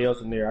everybody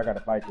else in there, I gotta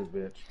fight this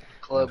bitch.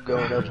 No, Club for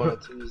going up on a real.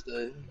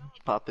 Tuesday.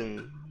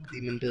 Popping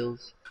demon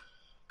pills.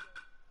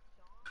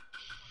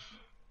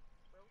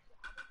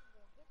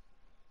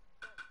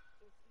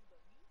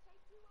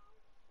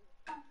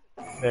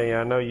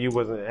 Yeah, I know you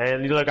wasn't.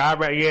 And look,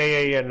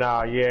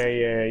 nah,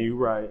 you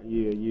right,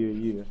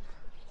 yeah.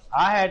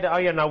 I had to, oh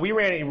yeah, no, we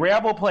ran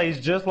Rebel plays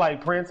just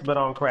like Prince, but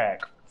on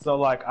crack. So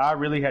like, I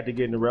really had to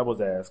get in the Rebel's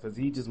ass because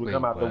he just would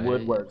come Wait, out the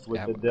what? woodworks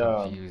with the I'm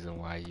dumb. confused on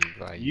why You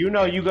you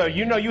know got you me go.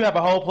 You know you in. have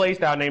a whole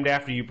playstyle named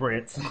after you,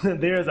 Prince.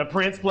 There's a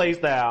Prince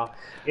playstyle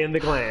in the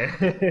clan.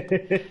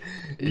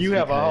 It's You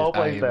have a because whole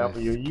I am playstyle a for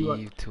you.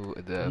 skeeve to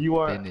the You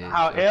are finish,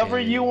 however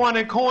you okay? want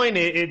to coin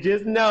it. It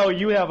just know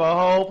you have a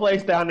whole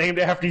playstyle named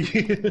after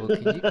Well,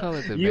 can you you. call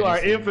it the You are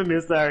menacing,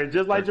 infamous, sir.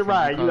 Just or like can you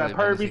Jiraiya. You call have it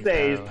Herbie menacing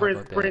Sage, style? How Prince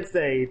about that? Prince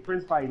Sage,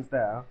 Prince fighting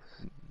style.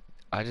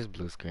 I just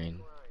blue screen.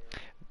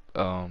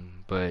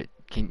 But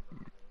can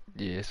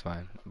yeah, it's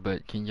fine.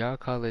 But can y'all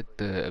call it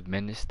the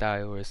menace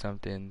style or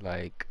something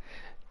like?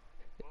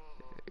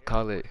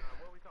 Call it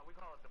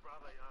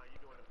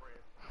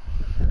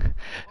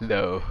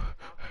no,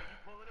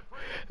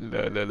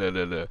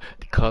 no.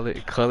 Call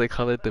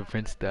it the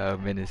Prince style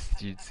menace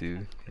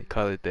jutsu.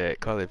 Call it that.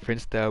 Call it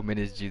Prince style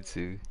menace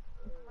jutsu.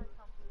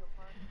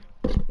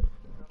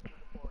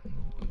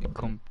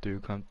 Come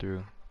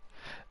through.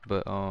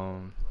 But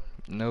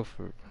no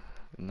for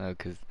no,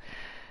 cause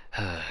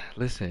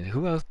listen,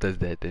 who else does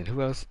that then?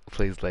 Who else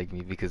plays like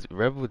me? Because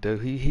Rebel do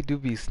he do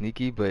be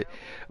sneaky, but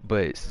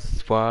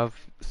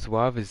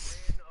Suave is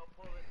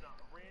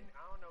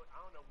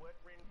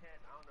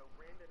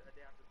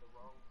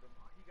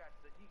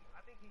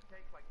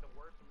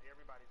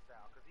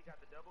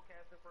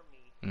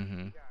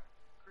hmm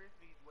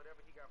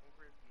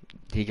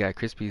he got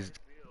Crispy's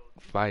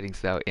fighting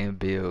style and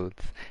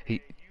builds.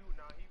 He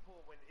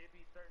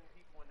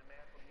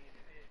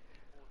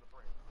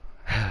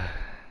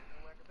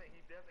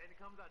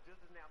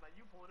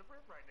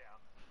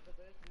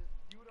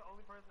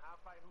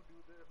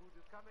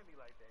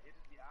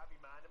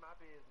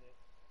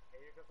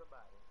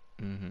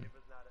hmm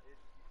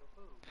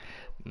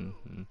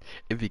hmm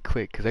It'd be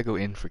quick because I go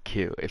in for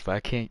kill. If I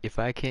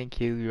can't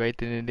kill you right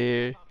then and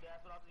there,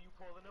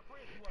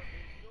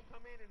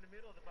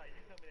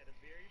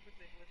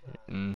 mm,